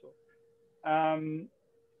want so.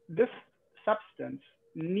 This substance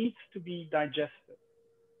needs to be digested,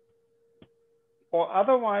 or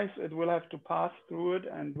otherwise it will have to pass through it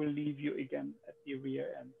and will leave you again at the rear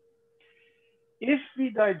end. If we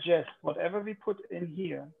digest whatever we put in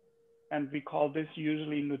here, and we call this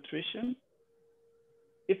usually nutrition,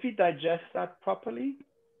 if we digest that properly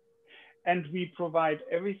and we provide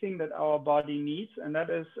everything that our body needs, and that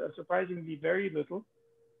is surprisingly very little,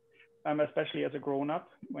 especially as a grown up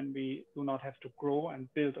when we do not have to grow and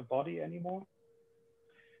build a body anymore.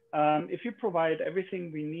 If you provide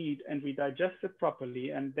everything we need and we digest it properly,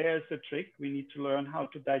 and there's the trick, we need to learn how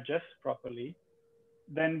to digest properly,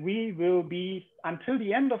 then we will be until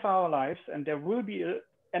the end of our lives, and there will be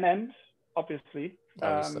an end, obviously,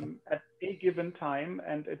 Obviously. at a given time,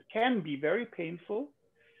 and it can be very painful.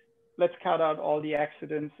 Let's cut out all the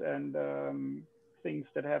accidents and things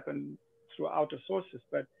that happen through outer sources.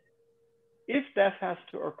 But if death has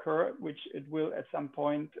to occur, which it will at some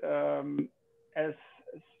point, as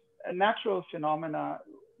a natural phenomena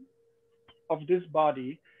of this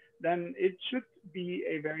body, then it should be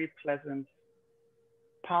a very pleasant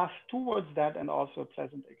path towards that, and also a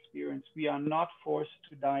pleasant experience. We are not forced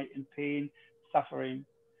to die in pain, suffering.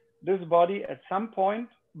 This body at some point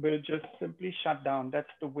will just simply shut down.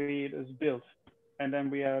 That's the way it is built. And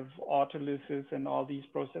then we have autolysis and all these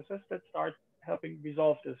processes that start helping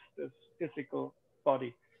resolve this physical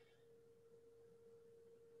body.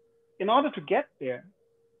 In order to get there,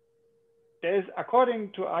 there's,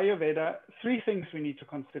 according to Ayurveda, three things we need to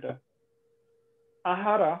consider.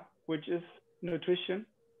 Ahara, which is nutrition,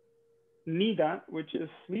 Nida, which is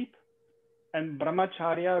sleep, and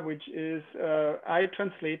Brahmacharya, which is, I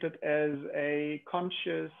translate it as a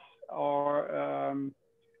conscious, or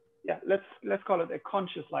let's call it a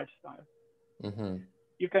conscious lifestyle. Mm-hmm.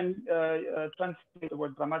 You can translate the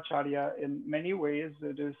word Brahmacharya in many ways.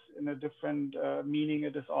 It is in a different meaning.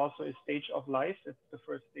 It is also a stage of life. It's the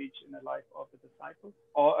first stage in the life of a disciple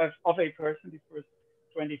or of a person. The first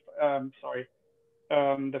 25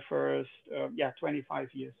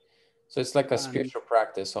 years. So it's like a spiritual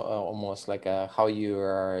practice, almost like how you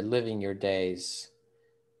are living your days.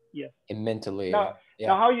 Yes. Mentally. Now,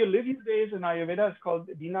 how you live your days in Ayurveda is called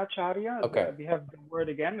Dinacharya. Okay. We have the word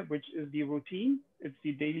again, which is the routine. It's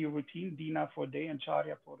the daily routine, Dina for day and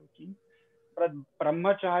Charya for routine. But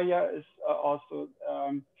Brahmacharya is also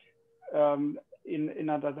in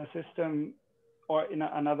another system, or in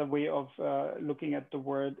another way of looking at the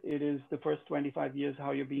word. It is the first 25 years,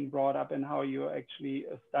 how you're being brought up and how you're actually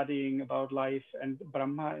studying about life and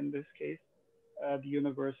Brahma in this case, the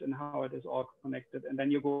universe and how it is all connected. And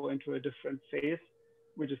then you go into a different phase,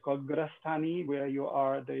 which is called Grasthani, where you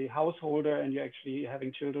are the householder and you're actually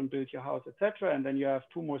having children, build your house, etc. And then you have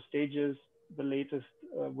two more stages. The latest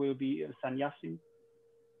will be Sannyasi,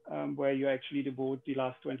 where you actually devote the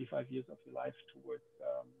last 25 years of your life towards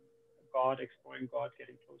God, exploring God,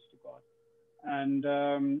 getting close to God.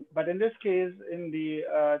 And but in this case, in the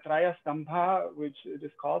Traya Stambha, which it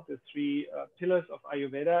is called, the three pillars of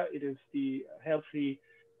Ayurveda, it is the healthy,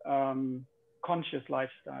 conscious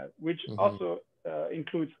lifestyle, which also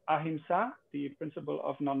includes ahimsa, the principle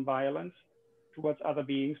of non-violence towards other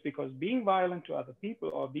beings, because being violent to other people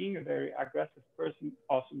or being a very aggressive person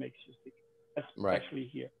also makes you sick, especially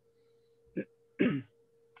here.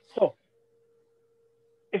 So,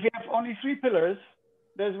 if we have only three pillars,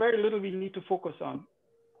 there's very little we need to focus on.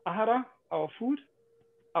 Ahara, our food,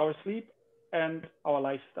 our sleep, and our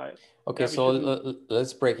lifestyle. Okay, so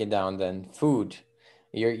let's break it down then. Food.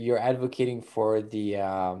 You're advocating for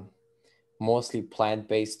the mostly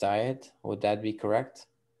plant-based diet. Would that be correct?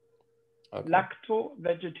 Okay.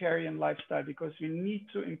 Lacto-vegetarian lifestyle, because we need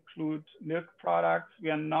to include milk products. We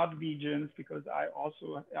are not vegans because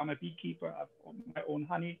I'm a beekeeper. I have my own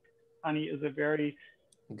honey. Honey is a very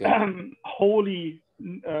holy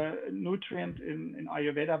nutrient in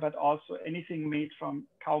Ayurveda, but also anything made from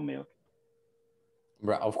cow milk.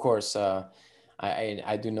 Right, of course.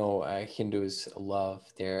 I do know Hindus love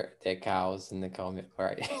their cows and the cow milk.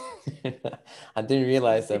 Right. I didn't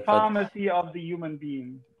realize that. The pharmacy of the human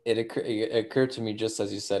being. It occurred to me just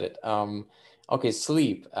as you said it. Okay,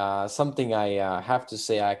 sleep. Something I have to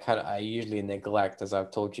say I usually neglect, as I've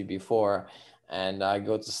told you before, and I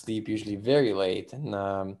go to sleep usually very late. And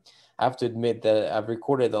I have to admit that I've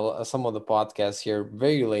recorded some of the podcasts here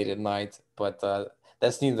very late at night, but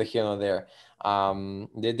that's neither here nor there.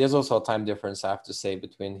 There's also a time difference, I have to say,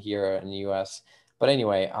 between here and the US. But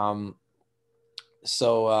anyway,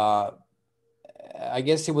 so I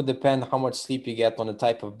guess it would depend how much sleep you get on the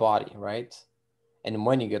type of body, right? And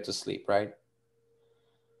when you get to sleep, right?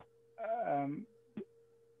 Um,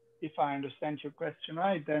 if I understand your question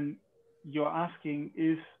right, then you're asking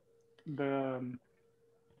is the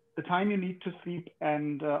the time you need to sleep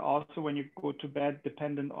and also when you go to bed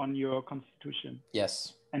dependent on your constitution.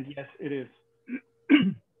 Yes. And yes, it is.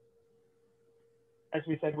 As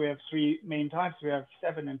we said, we have three main types. We have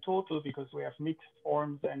seven in total because we have mixed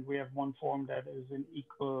forms and we have one form that is in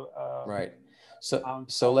equal Right. So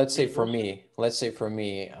amount so of let's say three for doshas.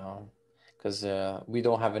 me, because we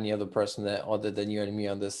don't have any other person that other than you and me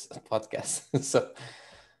on this podcast. So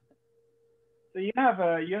So you have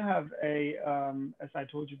a as I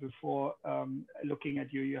told you before, looking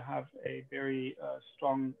at you, you have a very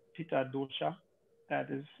strong pitta dosha that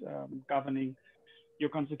is governing your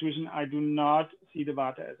constitution. I do not see the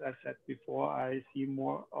vata as I said before. I see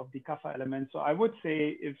more of the kapha element. So I would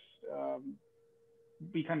say if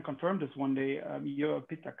we can confirm this one day, you're a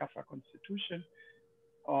pitta kapha constitution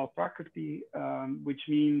or prakriti, which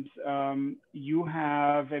means you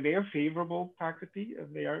have a very favorable prakriti, a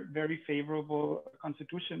very favorable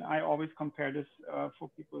constitution. I always compare this for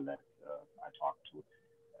people that I talk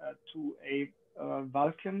to a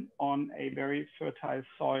Vulcan on a very fertile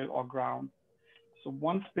soil or ground. So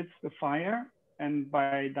one spits the fire, and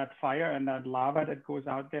by that fire and that lava that goes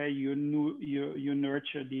out there, you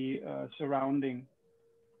nurture the surrounding,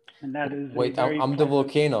 and that is a wait, very I'm the pleasant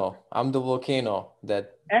volcano. I'm the volcano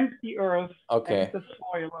that. and the earth and Okay. the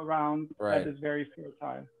soil around that Right. is very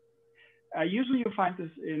fertile. Usually, you find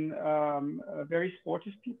this in very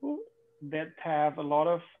sportive people that have a lot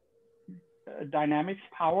of dynamics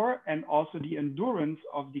power and also the endurance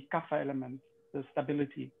of the kapha element, the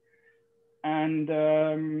stability. And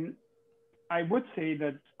I would say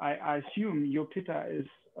that I assume your pitta is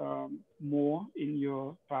more in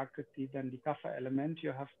your prakriti than the kapha element.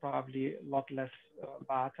 You have probably a lot less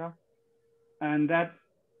vata, and that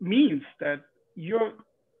means that your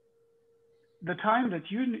the time that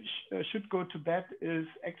you should go to bed is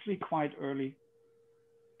actually quite early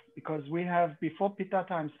because we have before pitta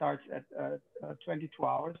time starts at 22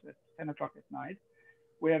 hours at 10 o'clock at night.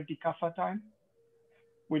 We have the kapha time,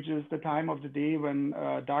 which is the time of the day when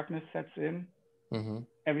darkness sets in. Mm-hmm.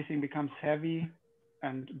 Everything becomes heavy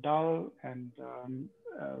and dull, and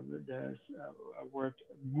there's a word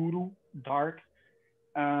guru, dark.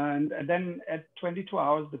 And then at 22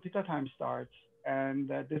 hours, the pitta time starts. And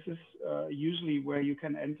this is usually where you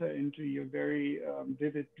can enter into your very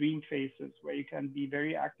vivid dream phases, where you can be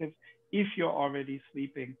very active if you're already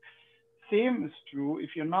sleeping. Same is true if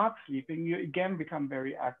you're not sleeping, you again become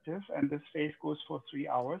very active, and this phase goes for 3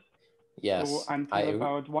 hours. So Yes. until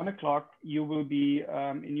about 1 o'clock, you will be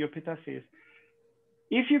in your pitta phase.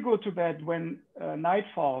 If you go to bed when night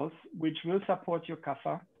falls, which will support your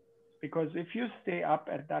kapha, because if you stay up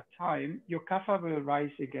at that time, your kapha will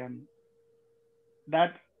rise again.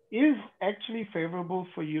 That is actually favorable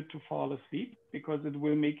for you to fall asleep because it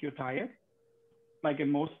will make you tired, like in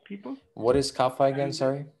most people. What is kapha again? And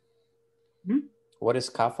Sorry. What is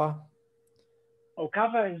kapha?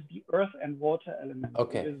 kapha is the earth and water element. It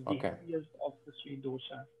Okay. is the Okay. heaviest of the three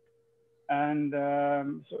doshas. And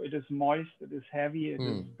so it is moist, it is heavy, it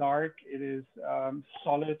is dark, it is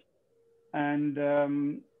solid. And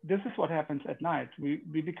this is what happens at night.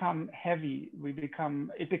 We become heavy.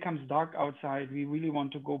 It becomes dark outside. We really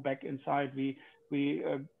want to go back inside. We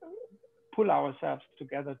pull ourselves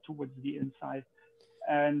together towards the inside.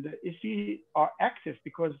 And if we are active,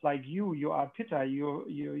 because like you are pitta,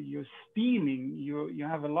 you're steaming, you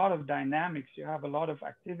have a lot of dynamics, you have a lot of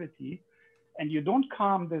activity, and you don't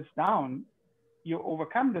calm this down, you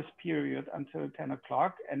overcome this period until 10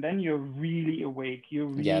 o'clock, and then you're really awake. You're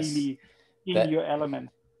Yes. really in your element.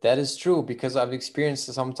 That is true because I've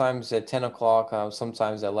experienced sometimes at 10 o'clock,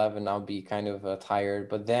 sometimes at 11, I'll be kind of tired.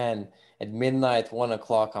 But then at midnight, 1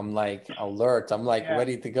 o'clock, I'm like alert. I'm like Yeah,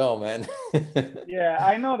 ready to go, man. yeah,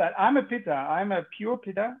 I know that. I'm a pitta. I'm a pure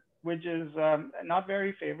pitta, which is not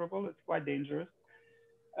very favorable. It's quite dangerous.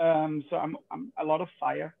 So I'm a lot of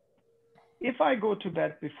fire. If I go to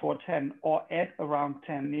bed before 10 or at around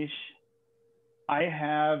 10-ish, I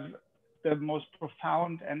have the most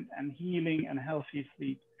profound and healing and healthy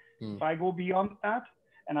sleep. If I go beyond that,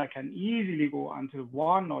 and I can easily go until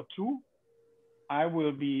 1 or 2, I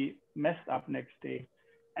will be messed up next day.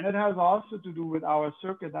 And it has also to do with our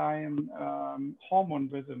circadian hormone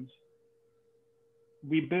rhythms.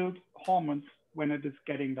 We build hormones when it is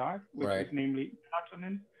getting dark, which is Right. namely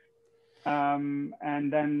melatonin.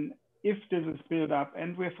 And then if this is built up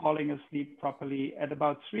and we're falling asleep properly at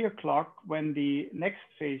about 3 o'clock, when the next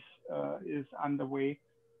phase is underway,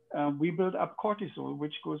 we build up cortisol,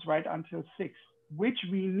 which goes right until 6, which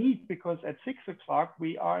we need because at 6 o'clock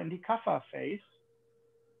we are in the kapha phase.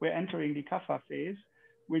 We're entering the kapha phase,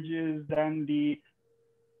 which is then the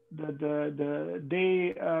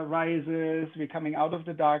day rises, we're coming out of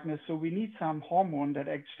the darkness. So we need some hormone that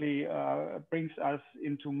actually brings us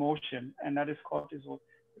into motion, and that is cortisol.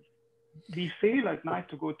 We fail at night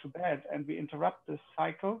to go to bed and we interrupt this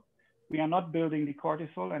cycle. We are not building the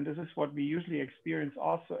cortisol, and this is what we usually experience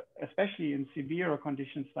also, especially in severe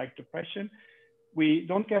conditions like depression. We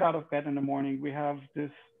don't get out of bed in the morning. We have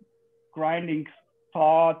this grinding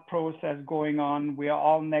thought process going on. We are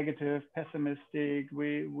all negative, pessimistic.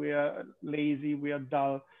 We are lazy. We are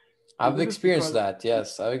dull. I've experienced that.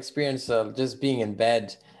 Yes, I've experienced just being in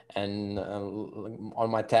bed and on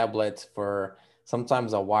my tablet for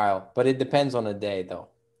sometimes a while, but it depends on the day, though.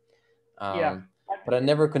 Yeah. But I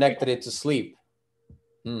never connected it to sleep.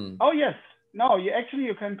 Oh yes, no.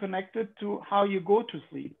 You can connect it to how you go to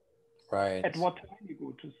sleep. Right. At what time you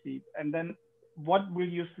go to sleep, and then what will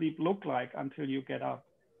your sleep look like until you get up.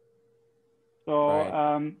 So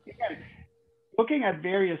again, looking at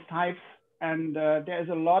various types, and there's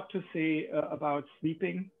a lot to say about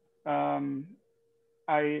sleeping.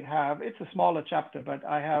 It's a smaller chapter, but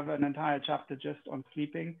I have an entire chapter just on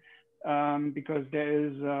sleeping, because there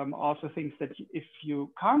is also things that if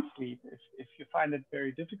you can't sleep, if you find it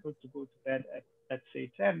very difficult to go to bed at, let's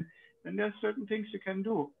say, 10, then there's certain things you can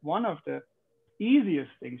do. One of the easiest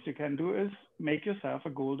things you can do is make yourself a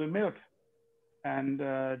golden milk. And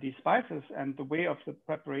the spices and the way of the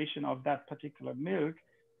preparation of that particular milk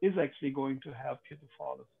is actually going to help you to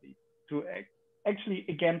fall asleep. To actually,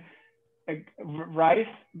 again, rise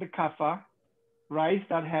the kapha, rise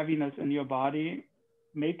that heaviness in your body,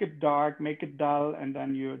 make it dark, make it dull, and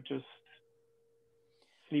then you just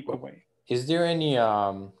sleep away. Is there any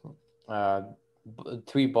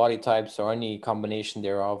 3 body types or any combination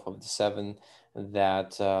thereof of the 7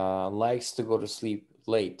 that likes to go to sleep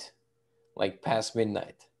late, like past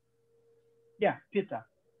midnight? Yeah, pitta.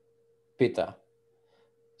 Pitta.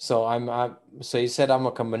 So so you said I'm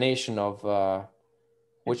a combination of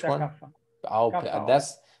which Pitta, one? kapha. Oh, Kapha.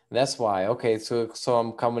 that's why. Okay, so I'm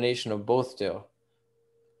a combination of both too.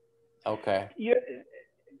 Okay. Yeah,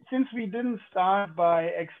 since we didn't start by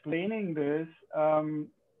explaining this,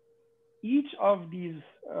 each of these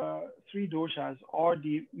 3 doshas or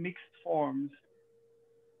the mixed forms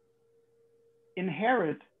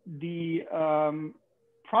inherit the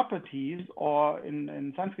properties, or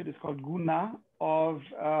in Sanskrit it's called guna, of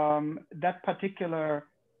that particular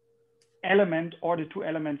element or the 2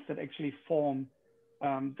 elements that actually form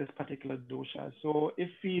this particular dosha. So if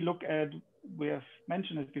we look at, we have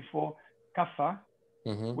mentioned it before, kapha,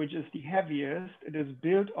 which is the heaviest, it is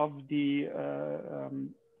built of the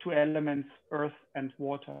 2 elements, earth and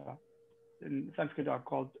water. In Sanskrit are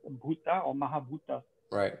called bhuta or mahabhuta.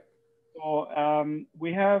 Right. So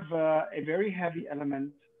we have a very heavy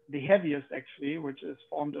element, the heaviest actually, which is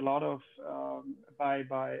formed a lot of by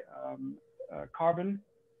carbon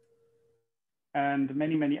and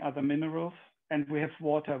many other minerals. And we have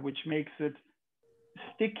water, which makes it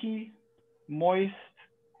sticky, moist,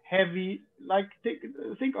 heavy. Like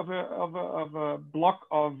think of a block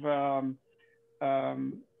of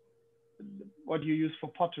what you use for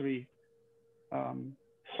pottery,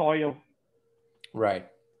 soil. Right.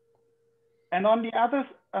 And on the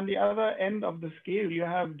other end of the scale, you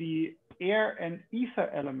have the air and ether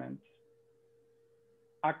elements,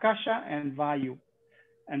 akasha and vayu.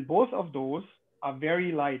 And both of those are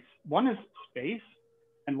very light. One is space,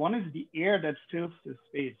 and one is the air that fills the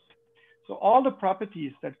space. So all the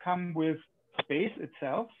properties that come with space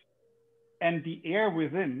itself and the air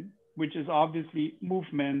within, which is obviously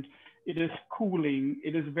movement, it is cooling,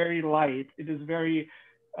 it is very light, it is very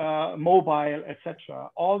mobile, etc.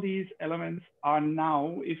 All these elements are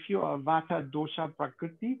now, if you are Vata, Dosha,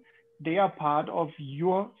 Prakriti, they are part of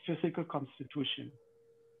your physical constitution.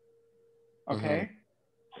 Okay?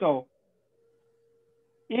 So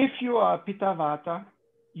if you are Pitta Vata,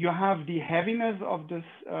 you have the heaviness of this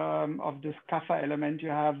kapha element, you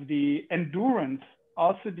have the endurance,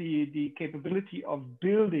 also the capability of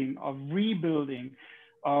building, of rebuilding,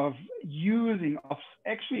 of using, of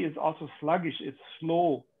actually it's also sluggish, it's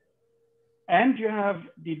slow. And you have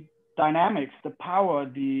the dynamics, the power,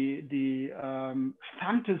 the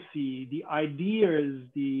fantasy, the ideas,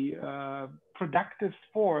 the productive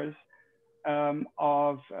force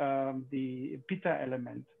of the Pitta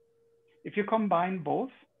element. If you combine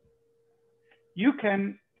both, you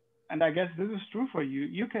can, and I guess this is true for you,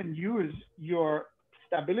 you can use your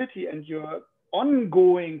stability and your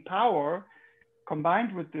ongoing power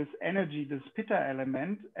combined with this energy, this pitta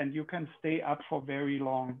element, and you can stay up for very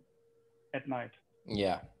long at night.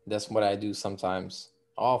 Yeah, that's what I do sometimes,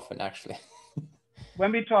 often actually.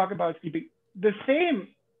 When we talk about sleeping, the same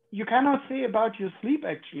you cannot say about your sleep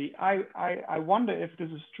actually. I wonder if this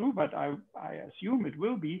is true, but I assume it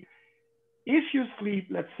will be. If you sleep,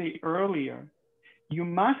 let's say, earlier, you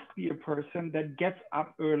must be a person that gets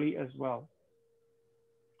up early as well.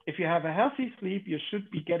 If you have a healthy sleep, you should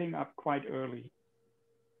be getting up quite early.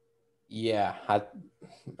 Yeah,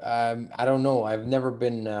 I don't know. I've never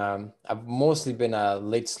been. I've mostly been a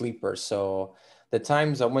late sleeper. So the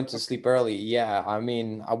times I went to Okay. sleep early, yeah. I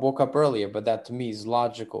mean, I woke up earlier, but that to me is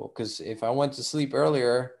logical. Because if I went to sleep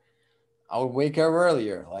earlier, I would wake up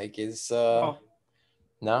earlier. Like it's Well,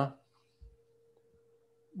 no,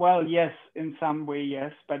 well, yes, in some way,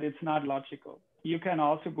 yes, but it's not logical. You can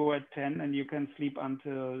also go at 10 and you can sleep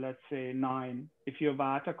until, let's say, 9. If you're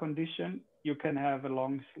Vata condition, you can have a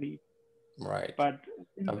long sleep. right. But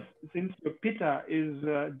since, Um, since your Pitta is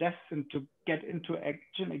destined to get into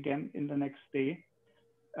action again in the next day,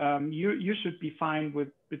 you should be fine with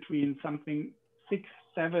between something 6,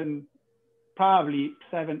 7, probably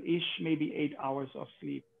 7-ish, maybe 8 hours of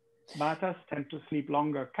sleep. Vatas tend to sleep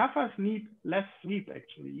longer. Kaphas need less sleep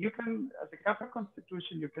actually. You can, as a Kapha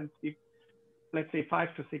constitution, you can sleep, let's say,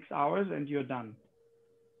 5 to 6 hours, and you're done.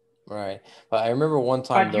 right. But I remember one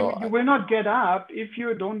time But though. you will not get up if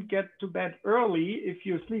you don't get to bed early. If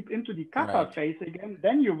you sleep into the Kapha Right. phase again,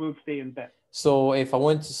 then you will stay in bed. So if I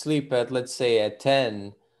went to sleep at, let's say, at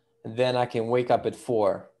 10, then I can wake up at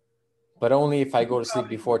 4, but only if I You go to sleep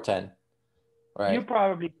probably before could. 10. You Right.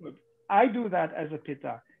 probably could. I do that as a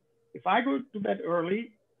Pitta. If I go to bed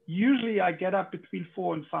early, usually I get up between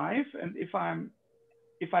 4 and 5, and if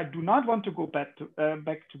I do not want to go back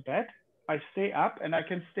to bed, I stay up, and I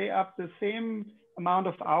can stay up the same amount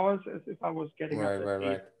of hours as if I was getting up Right, at right, 8.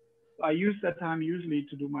 right. I use that time usually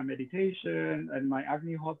to do my meditation and my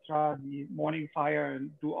Agnihotra, the morning fire, and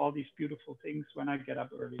do all these beautiful things when I get up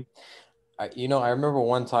early. I remember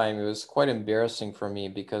one time it was quite embarrassing for me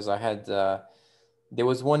because I had there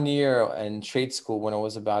was one year in trade school when I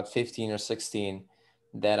was about 15 or 16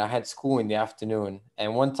 that I had school in the afternoon,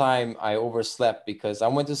 and one time I overslept because I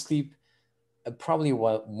went to sleep probably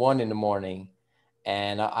 1 in the morning,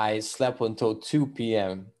 and I slept until 2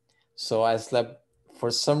 p.m. So I slept, for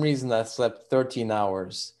some reason I slept 13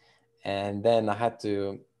 hours, and then I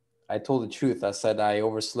told the truth. I said I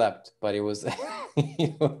overslept, but it was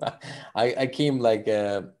I came like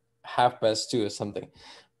 2:30 or something.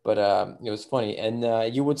 But it was funny.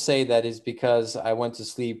 And you would say that is because I went to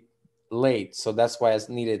sleep late, so that's why I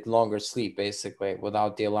needed longer sleep, basically,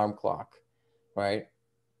 without the alarm clock, right?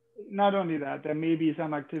 Not only that, there may be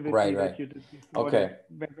some activity Right, that right. you did before that Okay.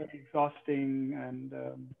 were very exhausting, and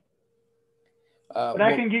Uh, but I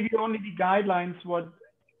well, can give you only the guidelines.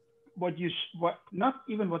 What you what not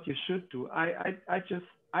even what you should do.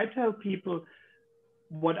 I tell people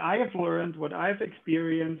what I have learned, what I've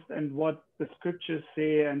experienced, and what the scriptures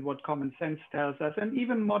say, and what common sense tells us, and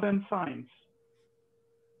even modern science.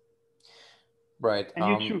 right. And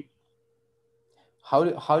you choose.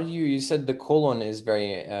 How do you said the colon is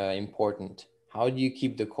very important. How do you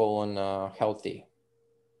keep the colon healthy?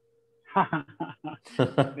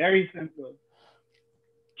 Very simple.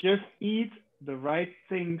 Just eat the right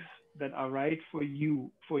things that are right for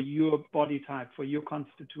you, for your body type, for your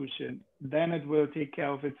constitution. Then it will take care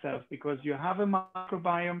of itself because you have a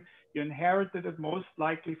microbiome. You inherited it most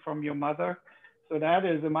likely from your mother. So that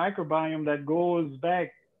is a microbiome that goes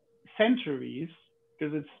back centuries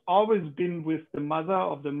because it's always been with the mother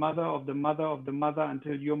of the mother of the mother of the mother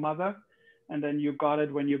until your mother. And then you got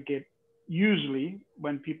it when you get, usually,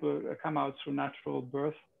 when people come out through natural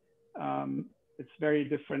birth. It's very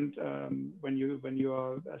different when you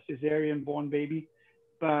are a Caesarean born baby,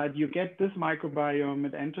 but you get this microbiome.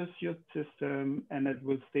 It enters your system and it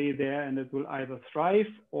will stay there, and it will either thrive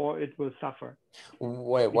or it will suffer.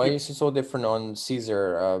 Wait, If why you is it so different on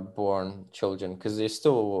Caesar born children? Because they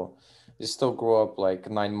still grow up like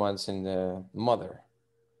 9 months in the mother.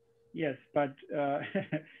 Yes, but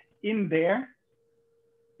in there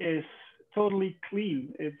is totally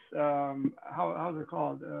clean. It's how's it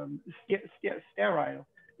called? Sterile.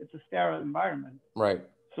 It's a sterile environment. Right.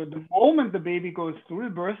 So the moment the baby goes through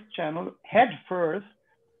the birth channel, head first,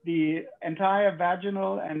 the entire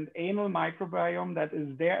vaginal and anal microbiome that is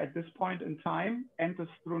there at this point in time enters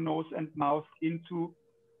through nose and mouth into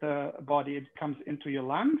the body. It comes into your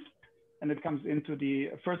lungs, and it comes into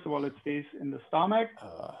first of all, it stays in the stomach.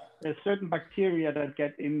 Uh, There's certain bacteria that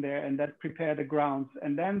get in there and that prepare the grounds.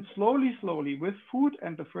 And then slowly, slowly, with food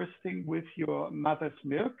and the first thing with your mother's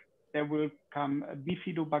milk, there will come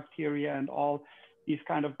bifidobacteria and all these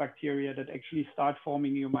kind of bacteria that actually start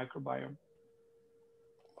forming your microbiome.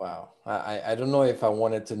 Wow. I don't know if I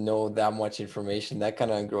wanted to know that much information. That kind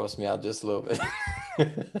of grossed me out just a little bit.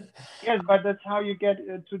 Yes, but that's how you get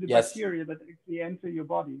to the Yes. bacteria that actually enter your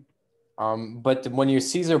body. But when you're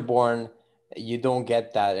Caesar born, you don't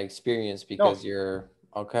get that experience because No, you're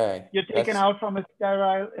okay. you're taken That's out from a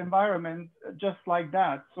sterile environment just like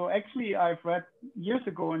that. So actually, I've read years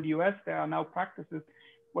ago in the US, there are now practices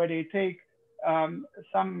where they take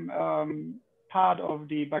some part of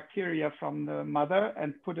the bacteria from the mother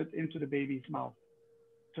and put it into the baby's mouth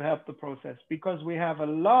to help the process, because we have a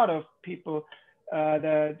lot of people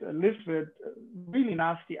that live with really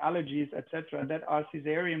nasty allergies, etc., that are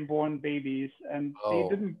Caesarean born babies, and they oh,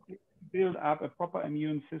 didn't build up a proper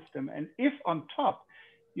immune system. And if on top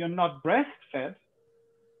you're not breastfed,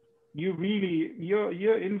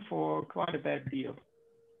 you're in for quite a bad deal.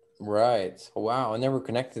 right. Wow. I never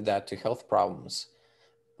connected that to health problems.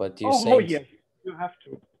 But Oh yes, you have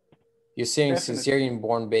to, you're saying definitely. cesarean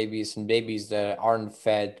born babies and babies that aren't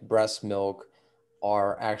fed breast milk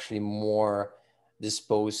are actually more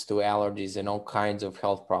disposed to allergies and all kinds of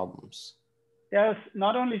health problems. There's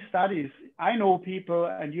not only studies. I know people,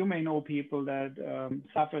 and you may know people that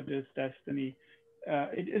suffer this destiny.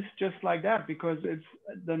 It is just like that because it's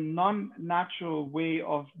the non-natural way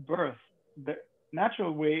of birth. The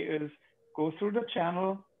natural way is go through the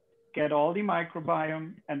channel, get all the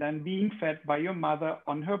microbiome, and then being fed by your mother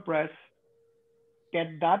on her breast, get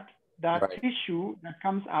that Right. tissue that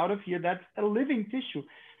comes out of here. That's a living tissue.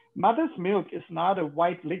 Mother's milk is not a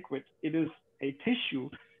white liquid. It is a tissue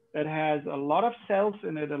that has a lot of cells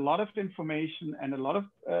in it, a lot of information, and a lot of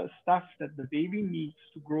stuff that the baby needs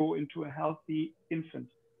to grow into a healthy infant.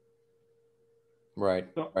 Right.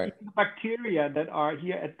 So Right. even the bacteria that are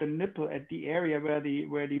here at the nipple, at the area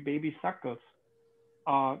where the baby suckles,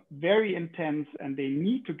 are very intense, and they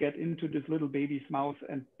need to get into this little baby's mouth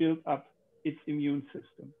and build up its immune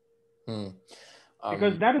system. Hmm.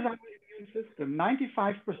 Because Um, that is our immune system.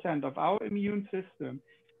 95% of our immune system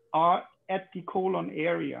are at the colon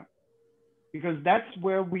area, because that's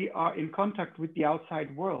where we are in contact with the outside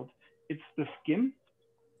world. It's the skin,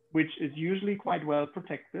 which is usually quite well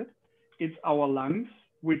protected. It's our lungs,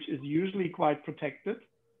 which is usually quite protected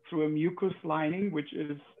through a mucus lining, which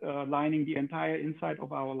is lining the entire inside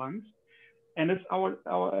of our lungs. And it's our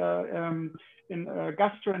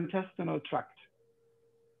gastrointestinal tract.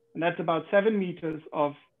 And that's about 7 meters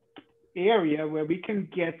of area where we can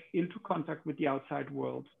get into contact with the outside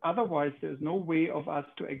world. Otherwise, there's no way of us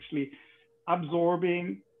to actually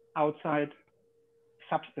absorbing outside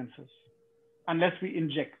substances unless we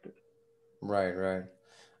inject it. right. Right.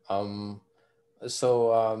 Um,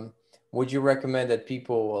 so, would you recommend that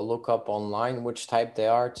people look up online which type they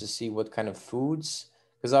are to see what kind of foods?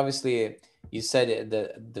 Because obviously, you said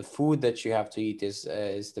the food that you have to eat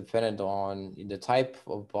is dependent on the type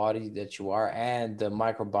of body that you are and the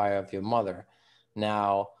microbiome of your mother.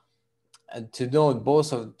 Now, to know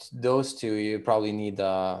both of those two, you probably need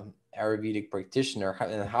a Ayurvedic practitioner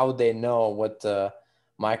and how they know what the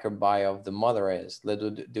microbiome of the mother is.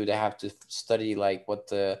 Do they have to study like what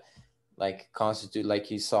the like constitute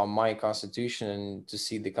like you saw my constitution to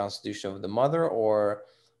see the constitution of the mother, or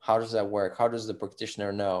how does that work? How does the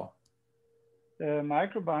practitioner know? The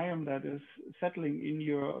microbiome that is settling in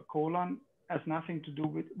your colon has nothing to do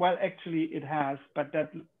with, well, actually it has, but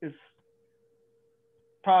that is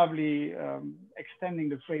probably extending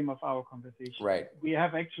the frame of our conversation. Right. We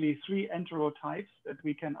have actually three enterotypes that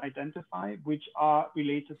we can identify, which are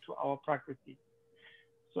related to our prakriti.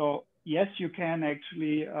 So yes, you can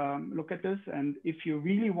actually look at this. And if you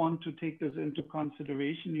really want to take this into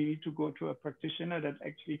consideration, you need to go to a practitioner that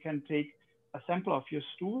actually can take a sample of your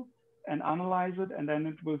stool and analyze it. And then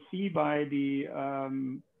it will see by the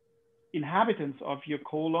inhabitants of your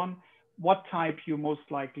colon what type you most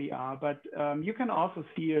likely are. But you can also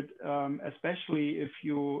see it, especially if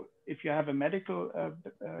you have a medical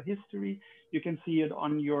history. You can see it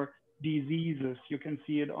on your diseases. You can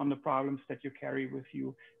see it on the problems that you carry with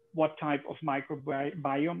you, what type of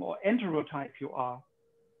microbiome or enterotype you are.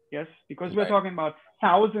 Yes, because we're Right. talking about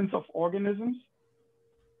thousands of organisms,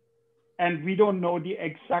 and we don't know the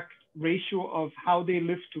exact ratio of how they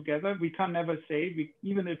live together. We can never say.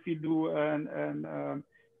 Even if we do an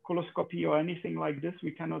coloscopy or anything like this,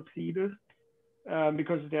 we cannot see this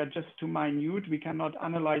because they're just too minute. We cannot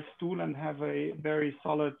analyze stool and have a very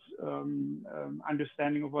solid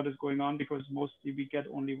understanding of what is going on, because mostly we get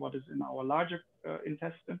only what is in our larger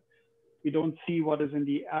intestine. We don't see what is in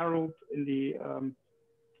the aerobe, in the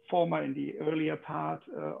former, in the earlier part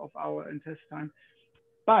of our intestine.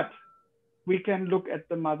 But we can look at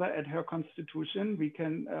the mother, at her constitution. We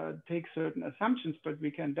can take certain assumptions, but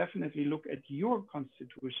we can definitely look at your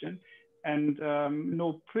constitution and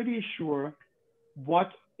know pretty sure what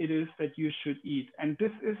it is that you should eat. And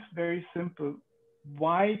this is very simple.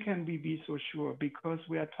 Why can we be so sure? Because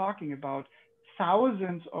we are talking about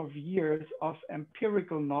thousands of years of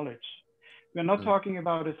empirical knowledge. We're not Mm. talking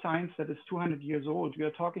about a science that is 200 years old. We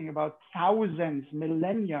are talking about thousands,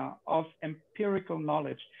 millennia of empirical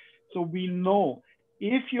knowledge. So we know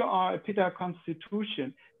if you are a Pitta constitution,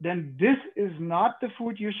 then this is not the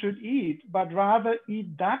food you should eat, but rather eat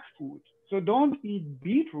that food. So don't eat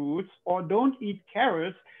beetroots or don't eat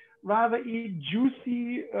carrots, rather eat juicy,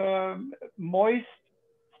 moist,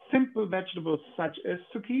 simple vegetables such as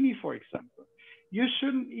zucchini, for example. You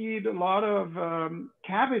shouldn't eat a lot of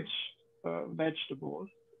cabbage vegetables.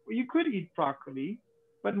 You could eat broccoli,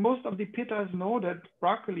 but most of the pittas know that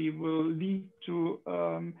broccoli will lead to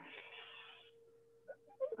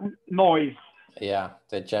noise. Yeah,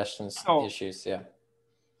 digestion So, issues. Yeah.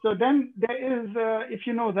 so then there is, if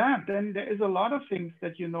you know that, then there is a lot of things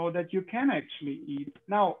that you know that you can actually eat.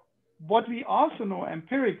 Now, what we also know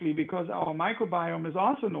empirically, because our microbiome is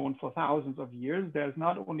also known for thousands of years, there's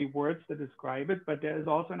not only words that describe it, but there is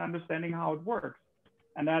also an understanding how it works.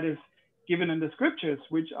 And that is given in the scriptures,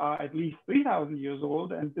 which are at least 3,000 years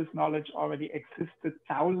old, and this knowledge already existed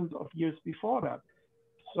thousands of years before that.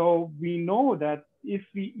 So we know that if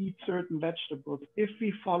we eat certain vegetables, if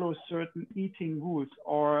we follow certain eating rules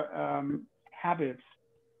or habits,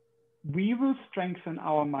 we will strengthen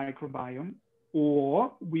our microbiome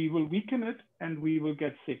or we will weaken it and we will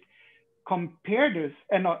get sick. Compare this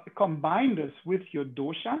and combine this with your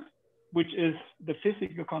dosha, which is the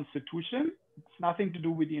physical constitution. It's nothing to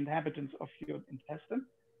do with the inhabitants of your intestine.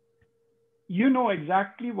 You know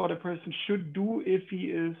exactly what a person should do if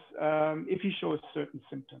he shows certain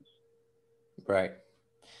symptoms. Right.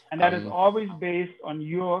 And that is always based on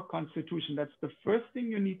your constitution. That's the first thing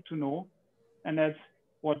you need to know. And that's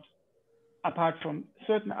what, apart from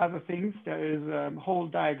certain other things, there is a whole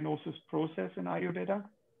diagnosis process in Ayurveda.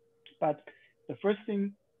 But the first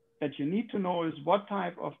thing that you need to know is what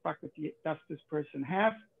type of prakriti does this person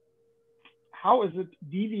have? How is it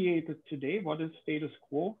deviated today? What is status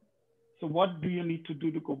quo? So what do you need to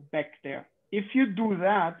do to go back there? If you do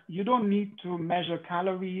that, you don't need to measure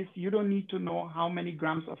calories. You don't need to know how many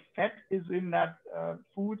grams of fat is in that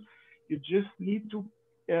food. You just need to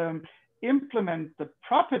implement the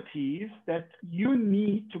properties that you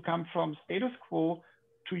need to come from status quo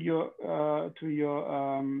to your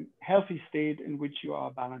healthy state in which you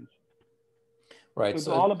are balanced. Right. So it's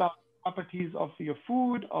all about properties of your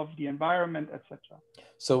food, of the environment, etc.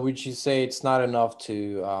 So would you say it's not enough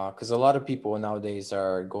to, because a lot of people nowadays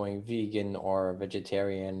are going vegan or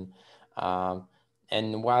vegetarian,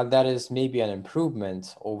 and while that is maybe an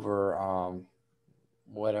improvement over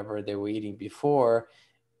whatever they were eating before,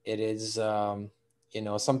 it is,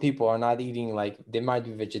 some people are not eating, like they might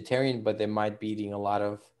be vegetarian, but they might be eating a lot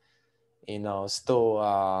of,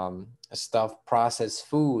 still stuff, processed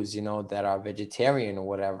foods, that are vegetarian or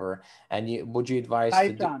whatever. And would you advise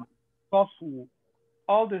to do? Seitan, tofu,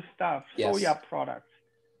 all this stuff, Yes. soya products,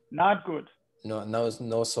 not good. No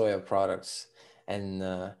soya products. And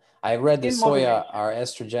I read that In soya moderation. are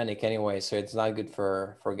estrogenic anyway, so it's not good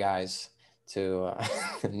for guys to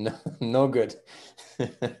no good.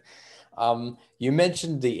 You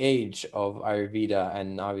mentioned the age of Ayurveda,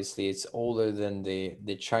 and obviously it's older than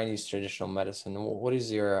the Chinese traditional medicine. What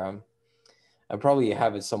is your I probably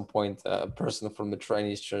have at some point a person from the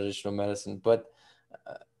Chinese traditional medicine, but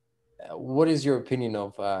what is your opinion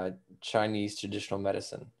of Chinese traditional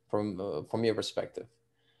medicine from your perspective?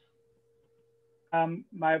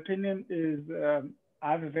 My opinion is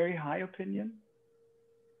I have a very high opinion.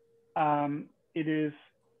 It is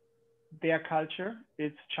their culture.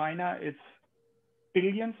 It's China. It's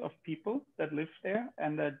billions of people that live there,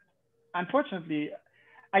 and that unfortunately,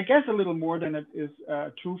 I guess a little more than it is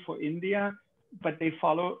true for India, but they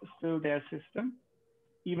follow still their system,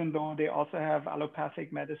 even though they also have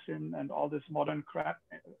allopathic medicine and all this modern crap,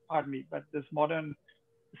 pardon me, but this modern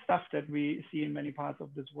stuff that we see in many parts of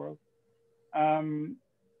this world.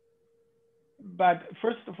 But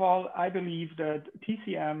first of all, I believe that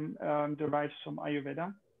TCM derives from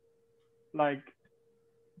Ayurveda, like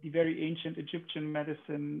the very ancient Egyptian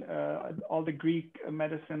medicine, all the Greek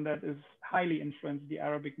medicine that is highly influenced, the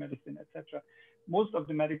Arabic medicine, etc. Most of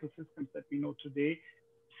the medical systems that we know today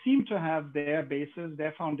seem to have their basis,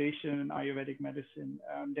 their foundation in Ayurvedic medicine.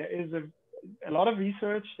 There is a lot of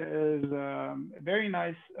research. There's very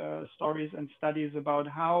nice stories and studies about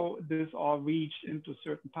how this all reached into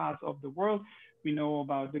certain parts of the world. We know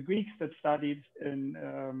about the Greeks that studied in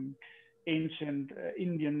ancient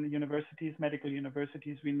Indian universities, medical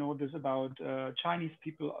universities. We know this about Chinese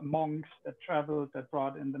people, monks that traveled, that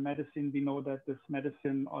brought in the medicine. We know that this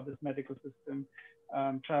medicine or this medical system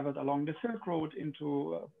traveled along the Silk Road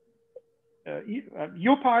into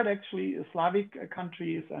your part, actually, Slavic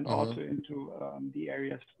countries, and Mm-hmm. also into the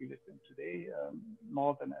areas we live in today,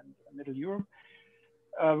 Northern and Middle Europe,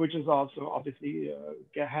 which is also obviously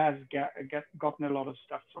has gotten a lot of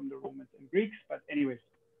stuff from the Romans and Greeks. But anyways,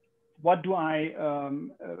 what do I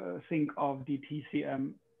think of the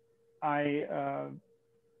TCM? I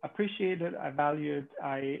appreciate it. I value it.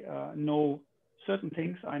 I know certain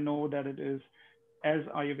things. I know that it is, as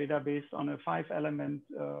Ayurveda, based on a 5-element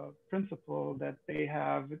principle, that they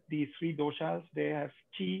have these 3 doshas. They have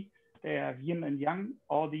Qi, they have Yin and Yang.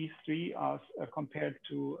 All these 3 are compared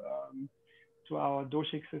to our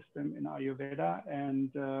doshic system in Ayurveda. And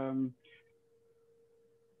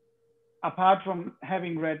apart from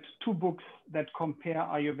having read 2 books that compare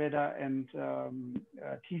Ayurveda and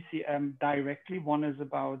TCM directly, one is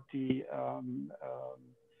about the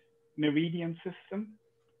meridian system,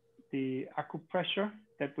 the acupressure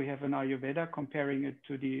that we have in Ayurveda, comparing it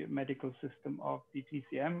to the medical system of the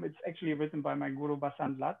TCM. It's actually written by my guru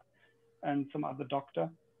Basan Lat and some other doctor.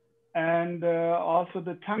 And also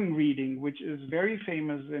the tongue reading, which is very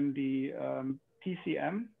famous in the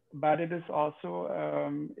TCM, but it is also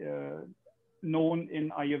known in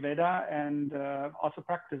Ayurveda and also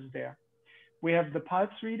practiced there. We have the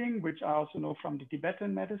pulse reading, which I also know from the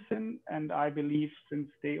Tibetan medicine. And I believe, since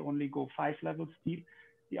they only go 5 levels deep,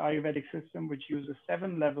 the Ayurvedic system, which uses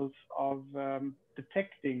 7 levels of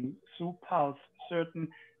detecting through pulse certain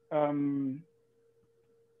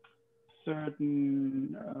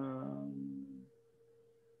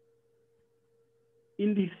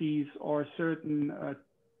indices or certain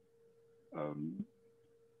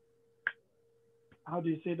how do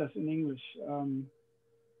you say this in English?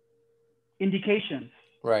 Indications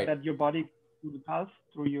Right. that your body, through the pulse,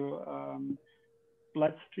 through your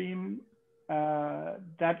bloodstream,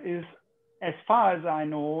 that is, as far as I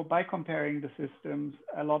know, by comparing the systems,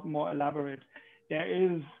 a lot more elaborate. There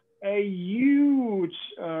is a huge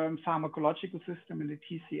pharmacological system in the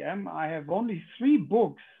TCM. I have only 3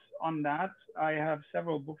 books on that. I have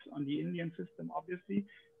several books on the Indian system, obviously,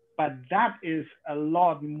 but that is a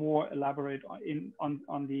lot more elaborate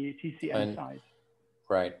on the TCM side.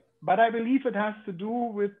 Right. But I believe it has to do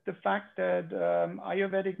with the fact that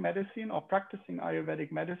Ayurvedic medicine, or practicing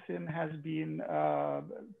Ayurvedic medicine, has been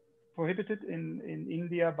prohibited in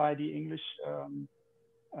India by the English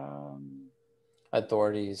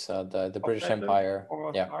Authorities, the British Empire.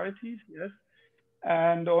 or Yeah. authorities, yes.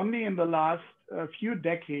 And only in the last few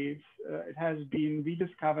decades, it has been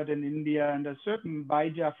rediscovered in India, and a certain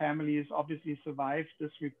Vaidya families obviously survived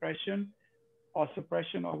this repression or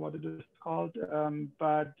suppression, or what it is called.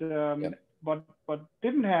 But what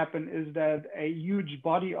didn't happen is that a huge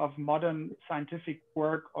body of modern scientific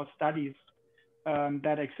work or studies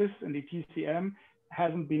that exists in the TCM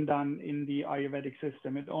hasn't been done in the Ayurvedic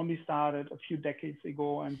system. It only started a few decades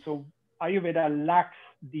ago. And so Ayurveda lacks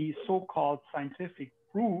the so-called scientific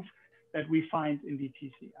proof that we find in the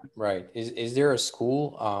TCM. Right. Is there a school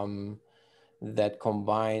that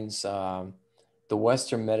combines the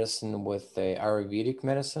Western medicine with the Ayurvedic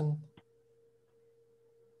medicine,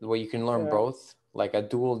 where you can learn both, like a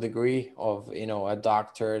dual degree of, a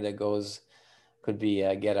doctor that could be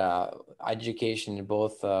get a education in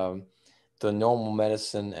both the normal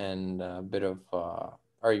medicine and a bit of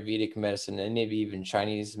Ayurvedic medicine, and maybe even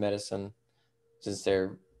Chinese medicine, since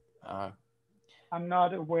they're I'm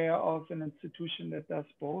not aware of an institution that does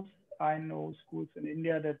both. I know schools in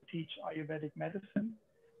India that teach Ayurvedic medicine,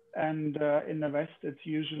 and in the West, it's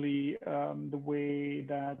usually the way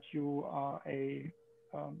that you are a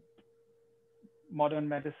modern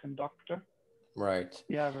medicine doctor. right.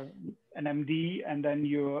 You have an MD, and then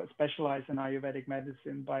you specialize in Ayurvedic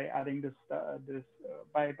medicine by adding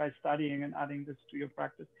by studying and adding this to your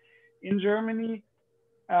practice. In Germany,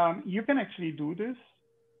 you can actually do this,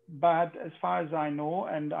 but as far as I know,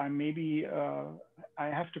 and I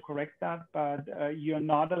have to correct that, but you're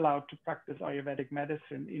not allowed to practice Ayurvedic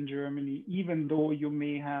medicine in Germany, even though you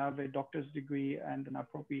may have a doctor's degree and an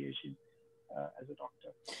appropriation as a doctor.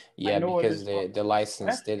 Yeah, because the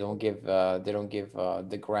license, they don't give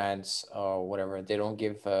the grants or whatever. They don't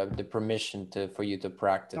give the permission for you to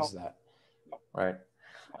practice that. No. Right.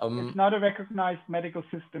 It's not a recognized medical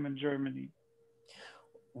system in Germany.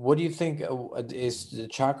 What do you think is the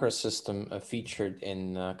chakra system featured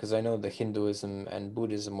in? Because I know the Hinduism and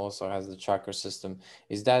Buddhism also has the chakra system.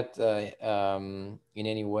 Is that in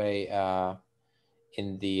any way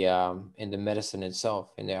in the medicine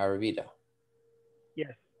itself, in the Ayurveda?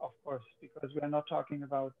 Yes, of course, because we are not talking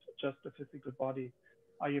about just the physical body.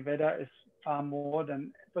 Ayurveda is far more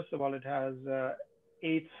than, first of all, it has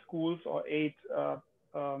 8 schools or 8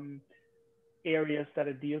 um, areas that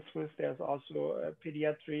it deals with. There's also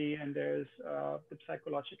pediatry and there's the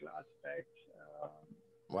psychological aspect. Um,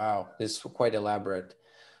 Wow, this is quite elaborate.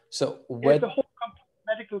 So it's a whole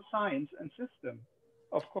medical science and system,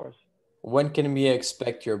 of course. when can we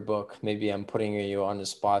expect your book? Maybe I'm putting you on the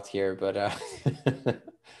spot here, but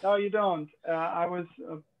No, you don't. I was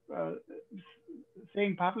uh,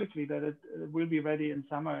 saying publicly that it will be ready in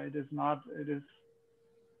summer. It is not. It is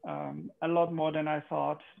a lot more than I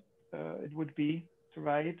thought it would be to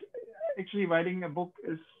write. Actually, writing a book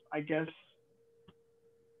is, I guess,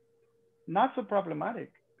 not so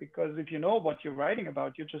problematic because if you know what you're writing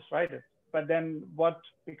about, you just write it. But then what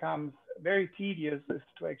becomes very tedious is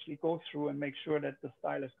to actually go through and make sure that the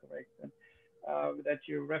style is correct and that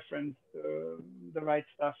you reference the right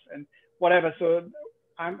stuff and whatever. So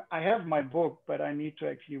I have my book, but I need to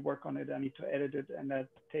actually work on it. I need to edit it, and that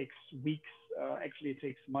takes weeks. Actually, it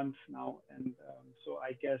takes months now. And so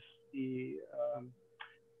I guess um,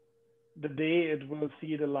 the day it will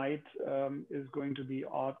see the light is going to be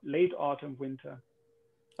late autumn, winter.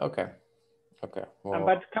 okay, okay. Well,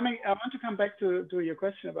 But I want to come back to your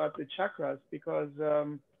question about the chakras because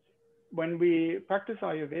when we practice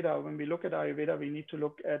Ayurveda, when we look at Ayurveda, we need to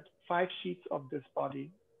look at 5 sheets of this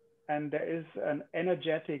body, and there is an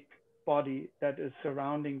energetic body that is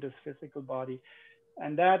surrounding this physical body,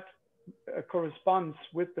 and that corresponds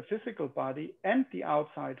with the physical body and the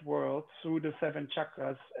outside world through the 7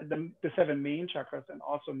 chakras, the 7 main chakras, and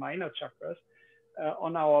also minor chakras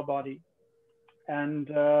on our body. And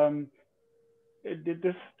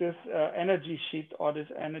this energy sheet or this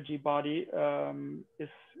energy body is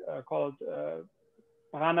called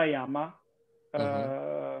pranayama,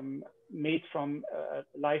 mm-hmm, made from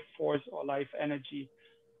life force or life energy.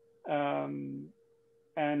 Um,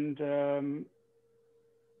 and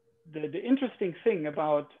the interesting thing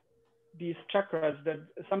about these chakras that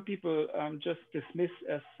some people just dismiss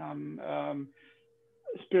as some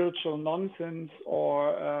spiritual nonsense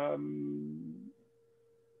or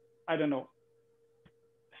I don't know,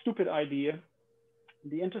 stupid idea.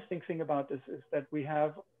 The interesting thing about this is that we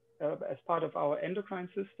have, as part of our endocrine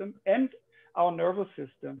system and our nervous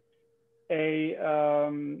system, a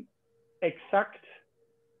exact,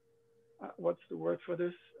 what's the word for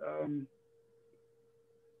this?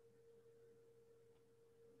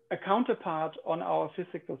 A counterpart on our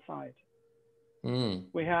physical side.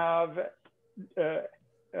 We have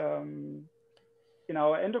in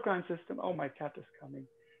our endocrine system, oh, my cat is coming,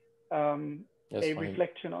 a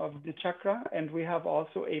reflection of the chakra, and we have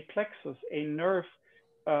also a plexus, a nerve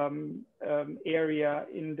area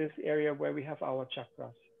in this area where we have our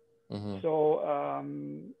chakras. Mm-hmm. So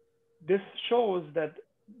this shows that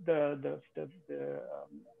the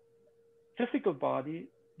physical body,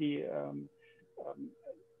 the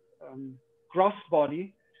gross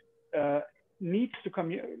body, needs to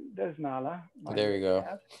communicate. There's Nala. There you go.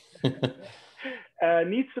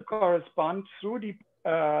 Needs to correspond through the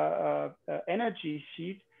energy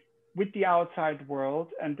sheet with the outside world,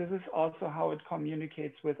 and this is also how it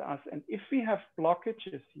communicates with us. And if we have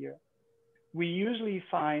blockages here, we usually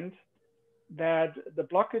find that the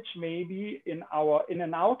blockage may be in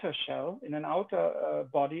an outer shell, in an outer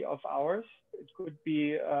body of ours. It could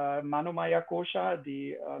be manomaya kosha,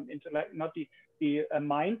 the intellect, not the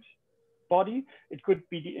mind body. It could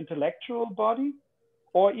be the intellectual body,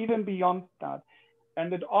 or even beyond that.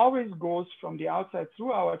 And it always goes from the outside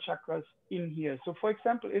through our chakras in here. So for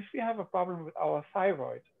example, if we have a problem with our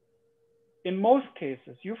thyroid, in most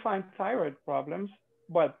cases, you find thyroid problems.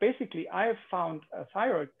 Well, basically, I have found a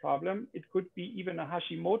thyroid problem. It could be even a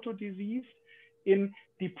Hashimoto disease in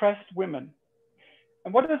depressed women.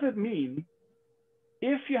 And what does it mean?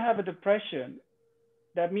 If you have a depression,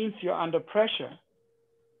 that means you're under pressure.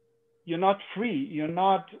 You're not free. You're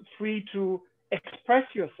not free to express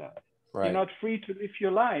yourself. Right. You're not free to live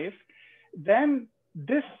your life. Then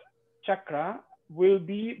this chakra will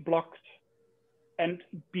be blocked. And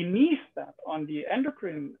beneath that, on the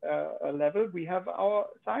endocrine level, we have our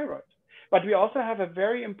thyroid. But we also have a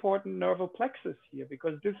very important nerval plexus here,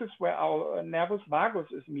 because this is where our nervus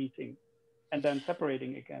vagus is meeting and then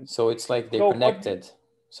separating again. So it's like they're connected.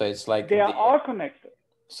 So it's like they are all connected.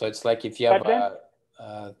 So it's like if you have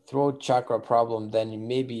throat chakra problem, then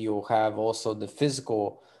maybe you'll have also the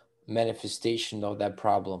physical manifestation of that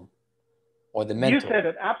problem, or the You mental, said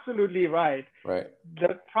it absolutely right. right?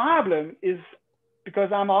 The problem is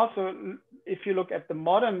because I'm also, if you look at the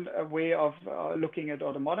modern way of looking at,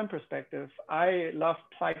 or the modern perspective, I love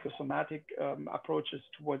psychosomatic approaches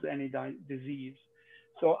towards any disease.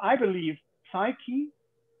 So I believe psyche,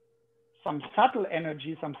 some subtle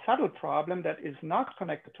energy, some subtle problem that is not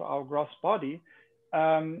connected to our gross body,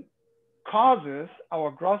 um, causes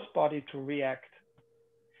our gross body to react.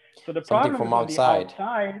 So the Something problem from is on the outside.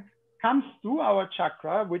 outside, comes through our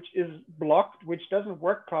chakra, which is blocked, which doesn't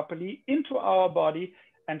work properly, into our body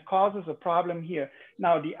and causes a problem here.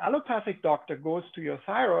 Now, the allopathic doctor goes to your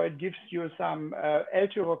thyroid, gives you some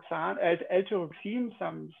L-tyroxine,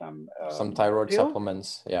 Some thyroid pills,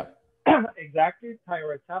 supplements, yeah. exactly,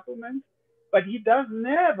 thyroid supplements, but he does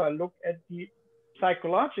never look at the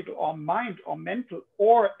psychological or mind or mental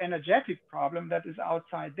or energetic problem that is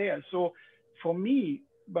outside there. So for me,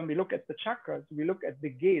 when we look at the chakras, we look at the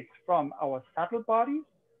gates from our subtle bodies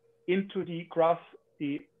into the gross,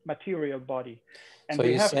 the material body. And So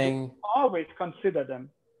we you're have to saying, always consider them.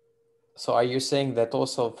 so are you saying that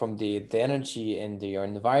also from the energy in your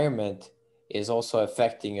environment is also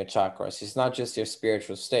affecting your chakras? It's not just your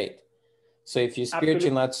spiritual state. So if you're spiritually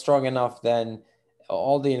Absolutely. not strong enough, then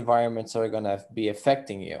all the environments are going to be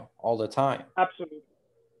affecting you all the time. Absolutely.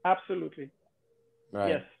 Absolutely.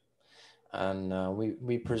 Right. Yes. And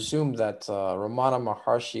we presume that Ramana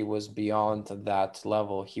Maharshi was beyond that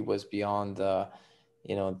level. He was beyond the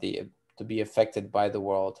to be affected by the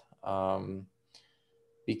world,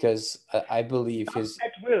 because I believe Not his,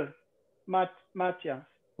 at will, Matthias,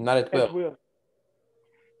 not at at will. will.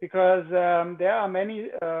 Because there are many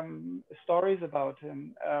stories about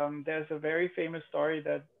him. There's a very famous story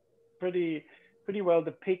that pretty well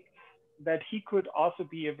depicts that he could also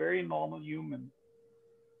be a very normal human.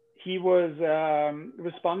 He was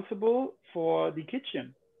responsible for the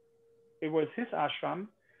kitchen. It was his ashram,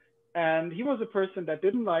 and he was a person that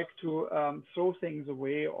didn't like to throw things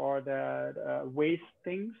away or that waste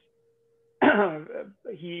things.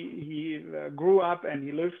 he grew up and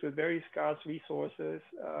he lived with very scarce resources.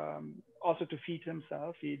 Also to feed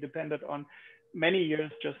himself, he depended on many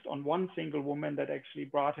years just on one single woman that actually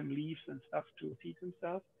brought him leaves and stuff to feed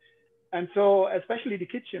himself. And so, especially the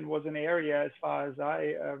kitchen was an area, as far as I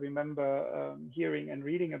remember hearing and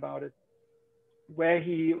reading about it, where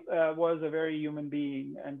he was a very human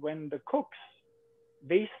being. And when the cooks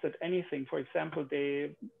wasted anything, for example,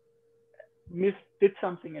 they did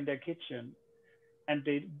something in their kitchen and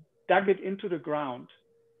they dug it into the ground.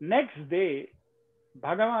 Next day,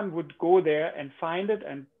 Bhagavan would go there and find it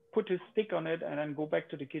and put his stick on it and then go back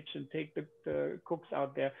to the kitchen, take the cooks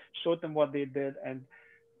out there, showed them what they did, and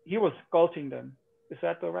he was scolding them. Is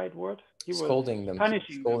that the right word? He was Scolding them,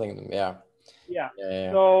 punishing them. scolding them. Yeah, Yeah.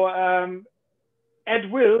 yeah. So at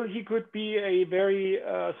will, he could be a very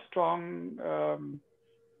strong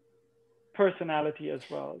personality as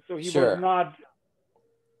well. So he was Sure. not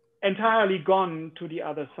entirely gone to the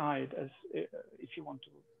other side, as if you want to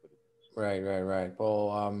put it. Right.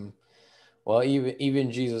 Well,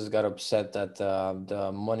 even Jesus got upset that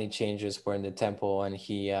the money changers were in the temple, and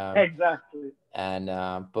he Exactly. and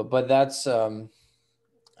but that's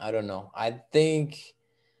I don't know. I think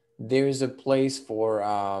there is a place for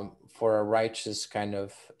a righteous kind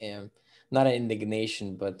of not an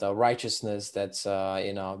indignation, but a righteousness that's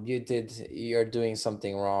you're doing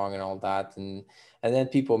something wrong and all that, and then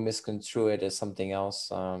people misconstrue it as something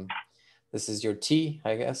else. This is your tea,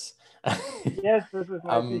 I guess. Yes, this is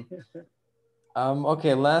my thing. um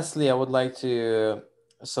okay, lastly, I would like to,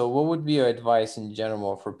 so what would be your advice in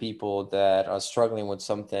general for people that are struggling with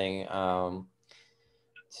something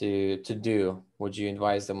to do? Would you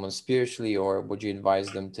advise them on spiritually, or would you advise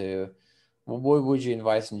them to, what would you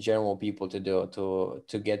advise in general people to do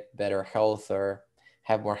to get better health or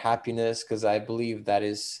have more happiness? Because I believe that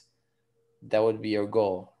would be your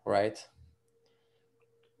goal, right?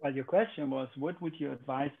 Well, your question was, what would you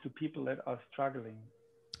advise to people that are struggling?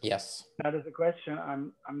 Yes. That is a question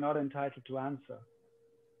I'm not entitled to answer.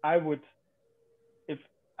 I would, if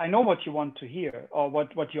I know what you want to hear or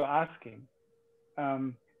what you're asking.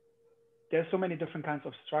 Um, there's so many different kinds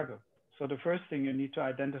of struggle. So the first thing you need to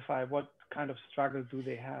identify, what kind of struggle do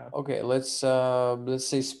they have? Okay, let's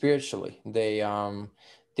say spiritually.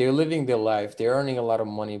 They're living their life, they're earning a lot of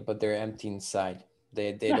money, but they're empty inside.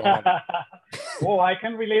 They don't have. Oh, I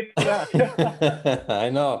can relate to that. I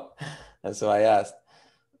know. That's why I asked.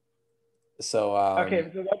 So Okay,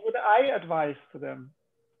 so what would I advise to them?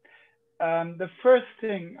 The first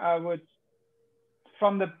thing I would,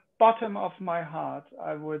 from the bottom of my heart,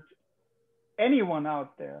 I would, anyone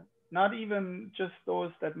out there, not even just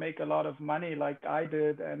those that make a lot of money like I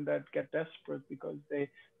did and that get desperate because they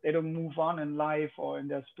don't move on in life or in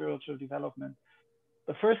their spiritual development.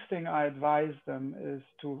 The first thing I advise them is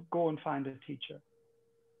to go and find a teacher.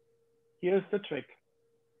 Here's the trick.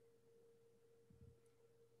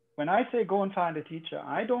 When I say go and find a teacher,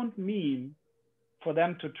 I don't mean for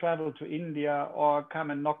them to travel to India or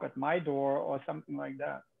come and knock at my door or something like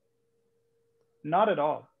that. Not at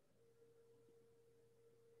all.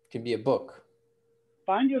 It can be a book.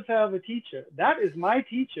 Find yourself a teacher. That is my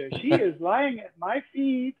teacher. She is lying at my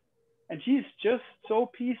feet and she's just so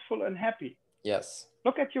peaceful and happy. Yes.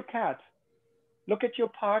 Look at your cat. Look at your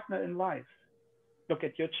partner in life. Look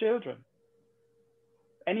at your children.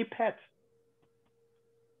 Any pet.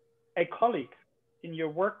 A colleague in your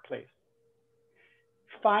workplace.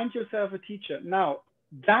 Find yourself a teacher. Now,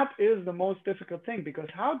 that is the most difficult thing, because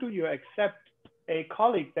how do you accept a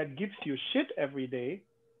colleague that gives you shit every day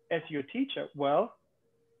as your teacher? Well,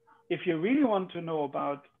 if you really want to know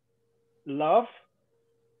about love,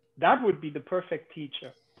 that would be the perfect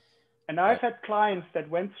teacher. And I've had clients that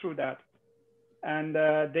went through that, and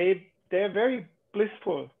they're very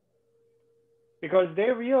blissful, because they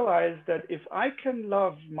realize that if I can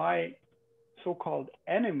love my so-called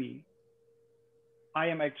enemy, I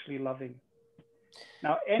am actually loving.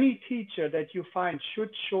 Now, any teacher that you find should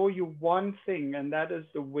show you one thing, and that is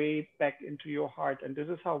the way back into your heart. And this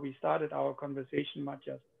is how we started our conversation,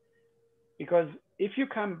 Matthias. Because if you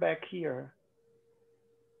come back here,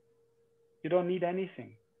 you don't need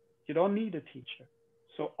anything. You don't need a teacher.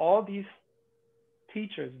 So all these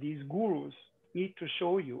teachers, these gurus, need to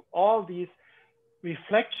show you all these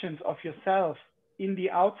reflections of yourself in the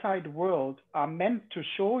outside world are meant to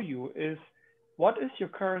show you is what is your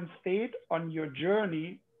current state on your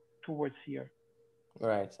journey towards here.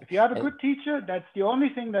 Right. If you have a good teacher, that's the only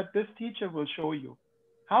thing that this teacher will show you.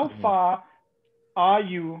 How far are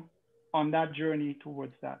you on that journey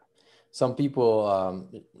towards that? Some people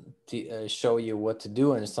show you what to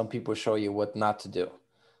do, and some people show you what not to do.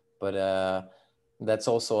 But that's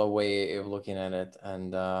also a way of looking at it.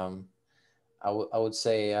 And I would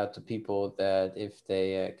say to people that if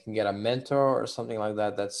they can get a mentor or something like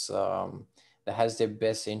that, that has their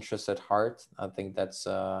best interest at heart, I think that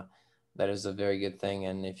is a very good thing.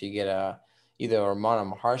 And if you get either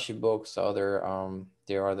Ramana Maharshi books, there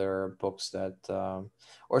are other books that,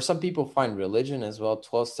 or some people find religion as well,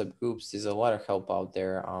 12-step groups. There's a lot of help out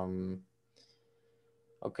there.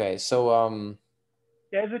 Okay, so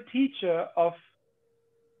there's a teacher of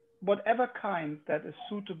whatever kind that is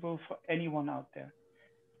suitable for anyone out there.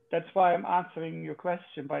 That's why I'm answering your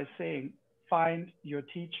question by saying, find your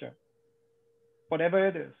teacher, whatever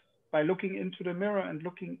it is, by looking into the mirror and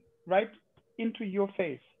looking right into your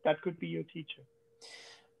face. That could be your teacher.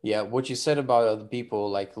 Yeah, what you said about other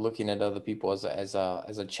people, like looking at other people as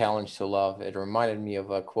a challenge to love, it reminded me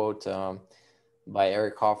of a quote by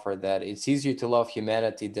Eric Hoffer that it's easier to love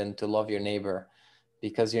humanity than to love your neighbor,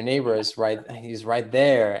 because your neighbor is he's right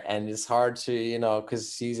there, and it's hard to,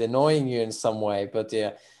 because he's annoying you in some way. But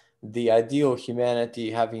the ideal humanity,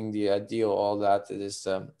 having the ideal, all that is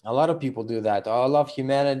a lot of people do that. Oh, I love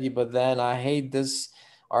humanity, but then I hate this,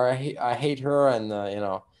 or I hate her, and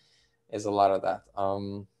is a lot of that.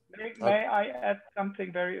 May I add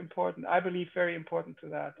something very important? I believe very important to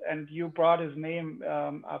that, and you brought his name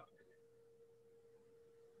up.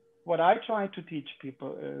 What I try to teach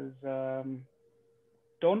people is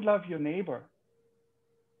don't love your neighbor,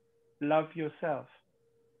 love yourself.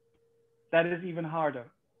 That is even harder.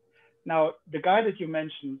 Now, the guy that you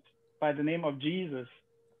mentioned by the name of Jesus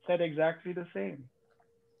said exactly the same.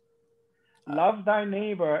 Love thy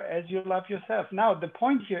neighbor as you love yourself. Now, the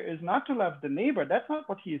point here is not to love the neighbor. That's not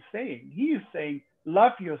what he is saying. He is saying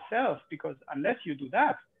love yourself, because unless you do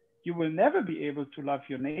that, you will never be able to love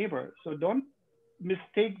your neighbor. So don't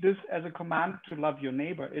mistake this as a command to love your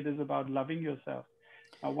neighbor. It is about loving yourself.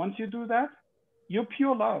 Now, once you do that, you're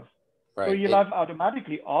pure love. Right. So you love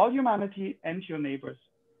automatically all humanity and your neighbors.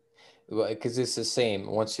 Because it's the same.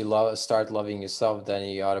 Once you start loving yourself, then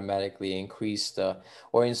you automatically increase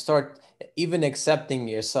start even accepting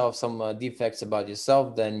yourself, some defects about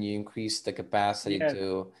yourself, then you increase the capacity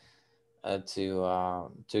to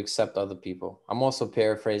accept other people. I'm also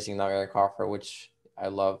paraphrasing now Eric Hoffer, which I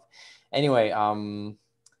love. Anyway,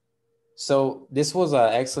 so this was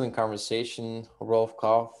an excellent conversation, Rolf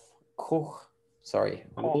Koch.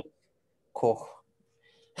 Rolf Koch.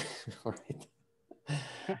 Right.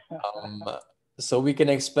 So we can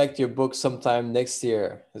expect your book sometime next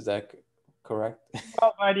year. Is that correct?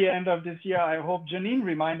 Well, by the end of this year, I hope. Janine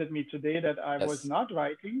reminded me today that I was Yes. not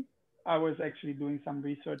writing. I was actually doing some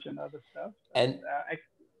research and other stuff. But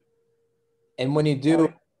And when you do,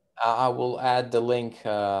 sorry. I will add the link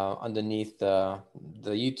underneath the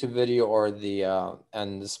YouTube video or the and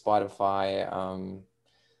the Spotify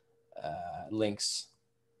links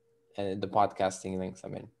and the podcasting links. I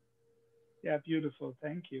mean, Yeah, beautiful.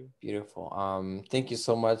 Thank you. beautiful. Thank you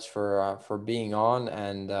so much for being on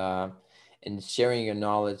and sharing your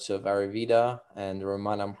knowledge of Ayurveda and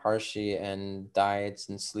Ramana Maharshi and diets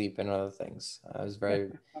and sleep and other things. It was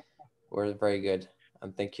were very good. And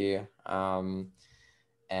thank you.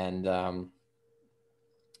 And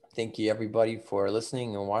thank you everybody for listening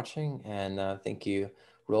and watching. And thank you,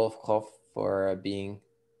 Rolf Koch, for being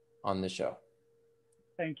on the show.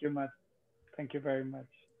 Thank you much. Thank you very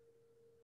much.